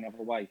pass them going the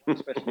other way,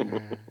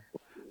 especially.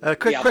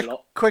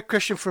 Quick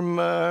question from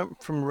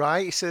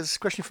Ray. He says,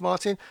 question for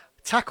Martin: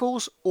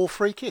 tackles or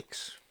free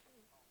kicks?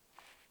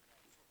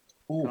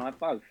 Can I have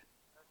both?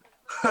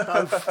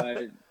 Both.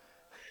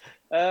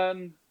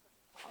 Don't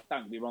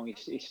get me wrong.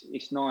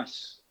 It's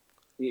nice.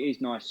 It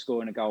is nice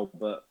scoring a goal,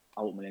 but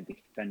ultimately I'm a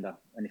defender,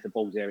 and if the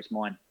ball's there, it's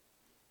mine,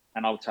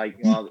 and I'll take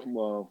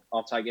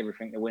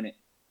everything to win it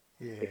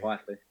if I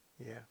have to.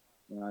 Yeah.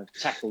 You know,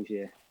 tackles,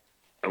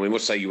 And we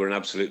must say you were an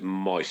absolute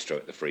maestro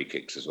at the free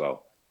kicks as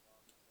well.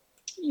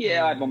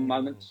 Yeah, I had my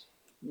moments.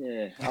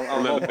 Yeah,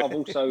 I've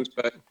also.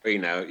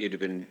 Now you'd have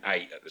been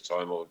 8 at the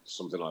time or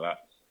something like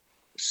that.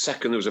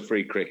 Second there was a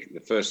free kick, the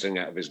first thing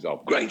out of his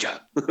gob, Granger.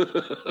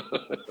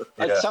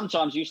 And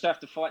sometimes you used to have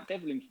to fight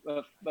Devlin,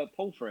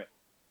 Paul for it.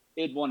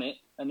 He'd want it,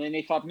 and then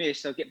if I'd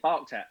missed, I'd get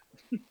barked at.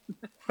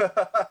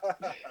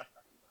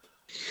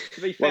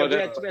 To be fair, we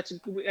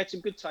had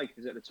some good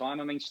takers at the time.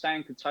 I mean,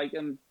 Stan could take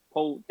them,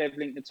 Paul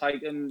Devlin could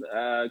take them,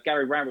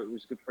 Gary Rowett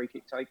was a good free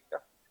kick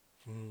taker.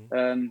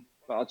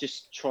 But I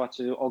just tried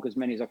to hog as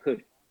many as I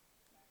could.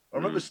 I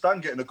remember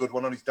Stan getting a good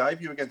one on his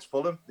debut against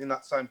Fulham in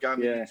that same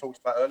game that you talked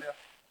about earlier.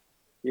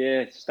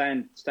 Yeah,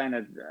 Stan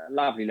had a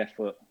lovely left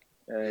foot.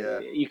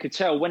 You could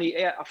tell when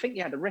I think he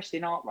had a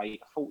resting heart rate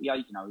of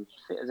 48, he was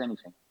fit as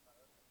anything.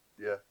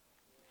 Yeah.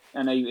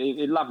 And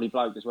he lovely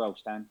bloke as well,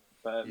 Stan.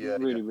 But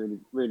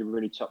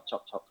really top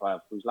player.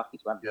 He was lucky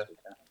to have him.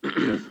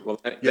 Well,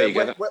 there you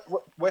go.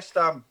 West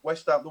Ham,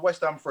 the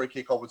West Ham free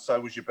kick, I would say,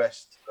 was your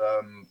best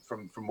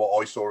from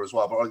what I saw as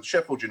well. But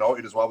Sheffield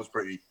United as well was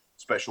pretty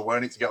special,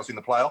 weren't it, to get us in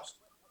the playoffs?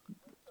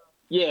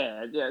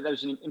 Yeah, that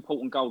was an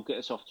important goal to get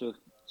us off to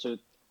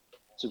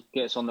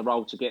get us on the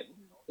roll to get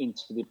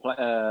into the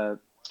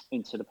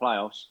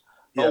playoffs.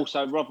 But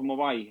also rob them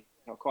away.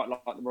 I quite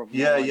like the rob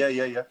them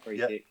away. Free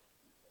kick.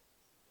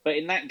 But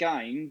in that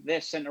game,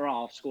 their centre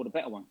half scored a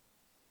better one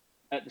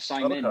at the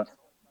same end.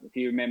 If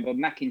you remember,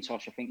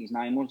 McIntosh, I think his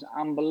name was,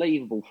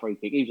 unbelievable free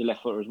kick. He was a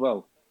left footer as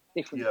well.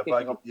 Vaguely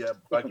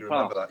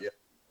remember that.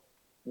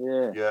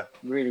 Yeah,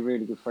 really,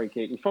 really good free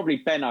kick. It was probably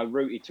Benno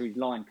rooted to his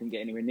line, couldn't get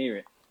anywhere near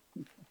it.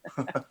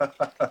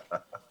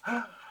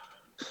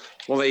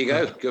 Well, there you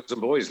go, girls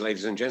and boys,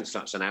 ladies and gents.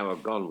 That's an hour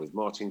gone with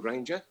Martin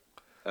Granger.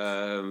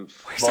 Where's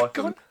that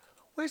gone?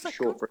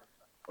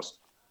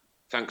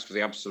 Thanks for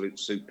the absolute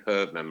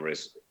superb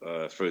memories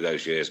through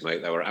those years,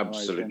 mate. They were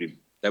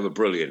they were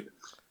brilliant.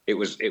 It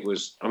was. I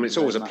mean, it's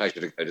always a pleasure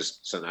to go to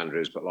St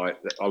Andrews, but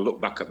I'll look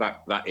back at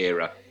that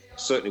era.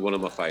 Certainly one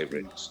of my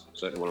favourites.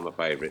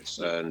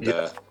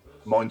 And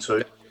mine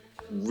too.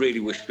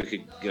 Really wish we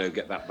could,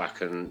 get that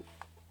back and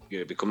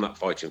become that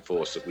fighting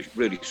force that we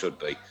really should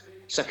be.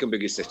 Second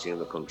biggest city in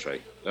the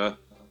country,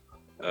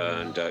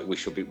 and we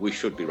should be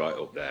right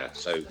up there.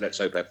 So let's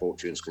hope our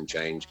fortunes can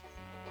change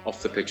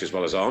off the pitch as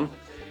well as on.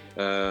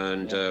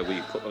 And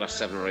we put the last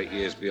 7 or 8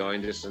 years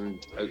behind us,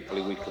 and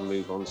hopefully we can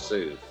move on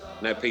soon.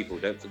 Now, people,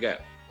 don't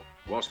forget,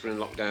 whilst we're in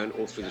lockdown,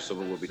 all through the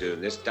summer we'll be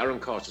doing this.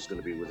 Darren Carter's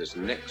going to be with us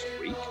next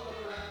week.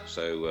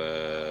 So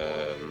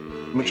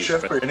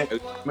McSheffrey, isn't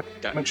it?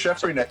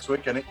 McSheffrey next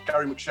week, isn't it?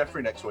 Gary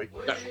McSheffrey next week.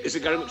 Is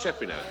it Gary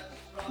McSheffrey now?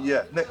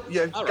 Yeah. Right.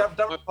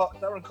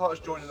 Darren Carter's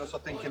joining us, I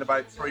think, in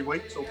about 3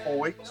 weeks or 4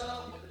 weeks.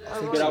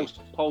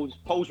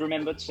 Paul's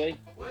remembered, see?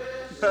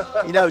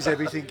 He knows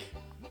everything.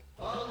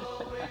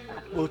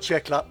 We'll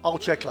check. I'll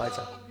check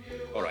later.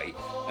 All right.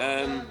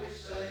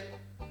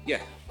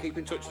 Keep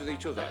in touch with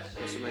each other.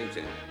 That's the main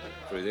thing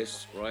through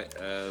this, right?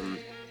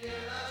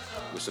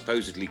 We're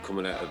supposedly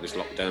coming out of this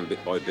lockdown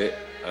bit by bit.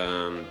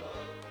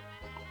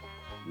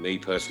 Me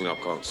personally, I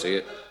can't see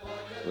it.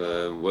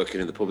 Working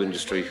in the pub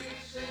industry,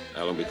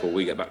 how long before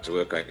we get back to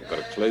work? I ain't got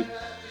a clue.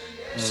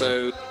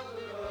 So,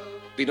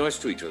 be nice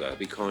to each other.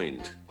 Be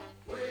kind.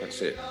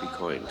 That's it. Be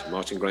kind.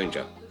 Martin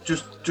Granger.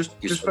 Just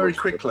very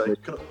quickly.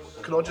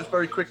 Can I just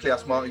very quickly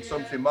ask Martin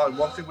something? Martin,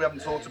 one thing we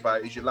haven't talked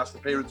about is your last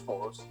appearance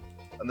for us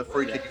and the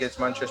free kick against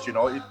Manchester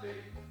United.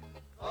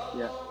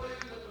 Yeah.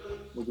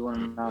 What do you want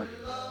to know?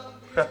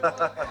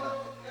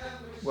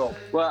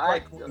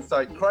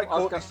 Craig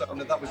Courtney said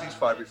that was his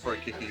favourite free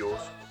kick of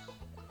yours.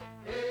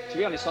 To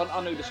be honest,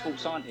 I knew the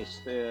sports scientist,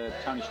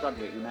 Tony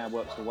Strudwick, who now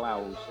works for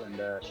Wales and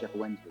Sheffield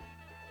Wednesday.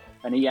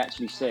 And he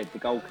actually said the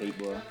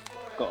goalkeeper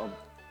got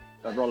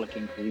a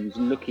rollicking because he was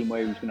looking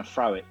where he was going to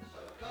throw it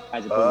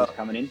as the ball was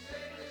coming in.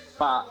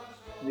 But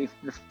the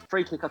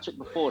free kick I took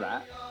before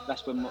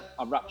that's when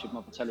I ruptured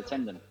my patella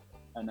tendon.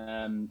 And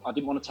I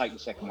didn't want to take the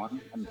second one.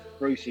 And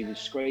Brucey was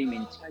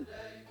screaming, take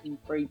in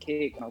free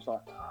kick. And I was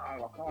like, I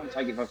can't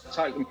take it. If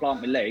I take and plant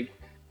my leg,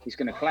 it's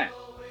going to clap.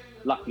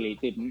 Luckily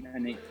it didn't,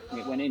 and it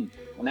went in.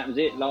 And that was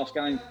it. Last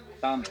game,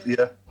 done.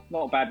 Yeah.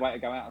 Not a bad way to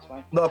go out, I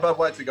suppose. Not a bad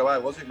way to go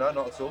out, was it? No,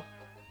 not at all.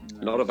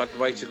 No. Not a bad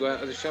way to go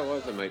out of the show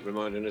either, mate,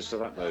 reminding us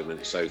of that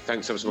moment. So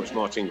thanks ever so much,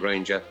 Martin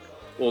Granger.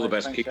 All the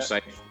best, keep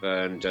safe,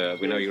 and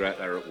we know you're out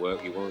there at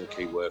work. You're one of the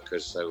key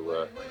workers,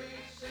 so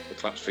the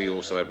claps for you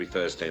also every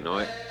Thursday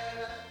night.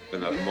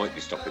 And that might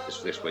be stopping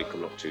this week,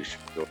 I'm not too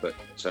sure. But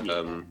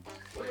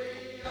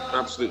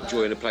absolute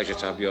joy and a pleasure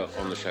to have you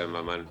on the show,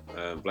 my man.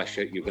 Bless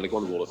you. You're going to go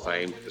on the Wall of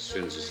Fame as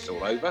soon as it's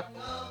all over,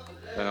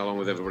 along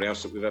with everybody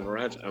else that we've ever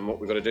had. And what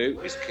we've got to do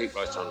is keep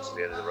right on to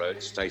the end of the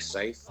road, stay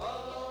safe,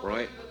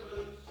 right?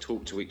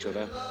 Talk to each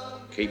other,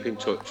 keep in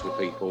touch with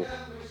people.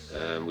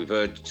 We've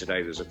heard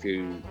today there's a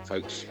few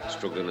folks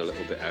struggling a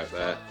little bit out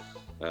there.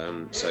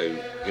 So,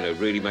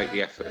 really make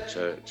the effort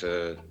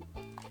to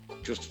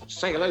just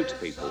say hello to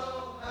people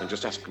and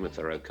just ask them if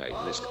they're okay.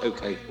 And it's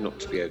okay not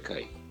to be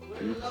okay.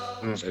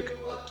 It's okay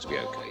not to be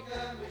okay.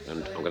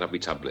 And I'm going to have my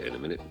tablet in a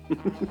minute.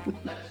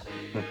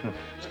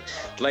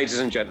 Ladies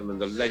and gentlemen,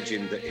 the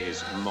legend that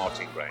is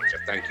Martin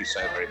Granger. Thank you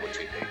so very much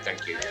indeed.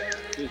 Thank you.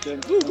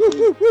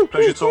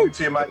 Pleasure talking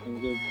to you, mate.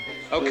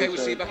 Okay, we'll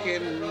see you back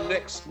in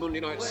next Monday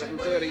night at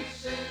 7:30.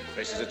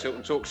 This is a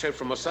Tilton Talk show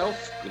from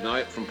myself. Good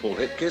night from Paul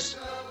Hipkiss.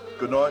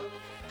 Good night.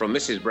 From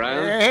Mrs.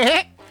 Brown.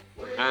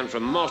 And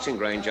from Martin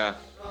Granger.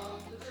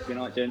 Good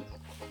night, Jen.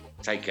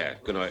 Take care.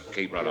 Good night.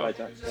 Keep right on.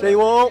 See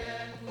you all.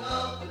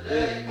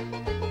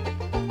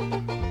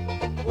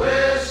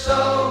 We're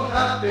so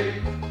happy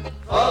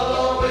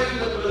following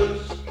the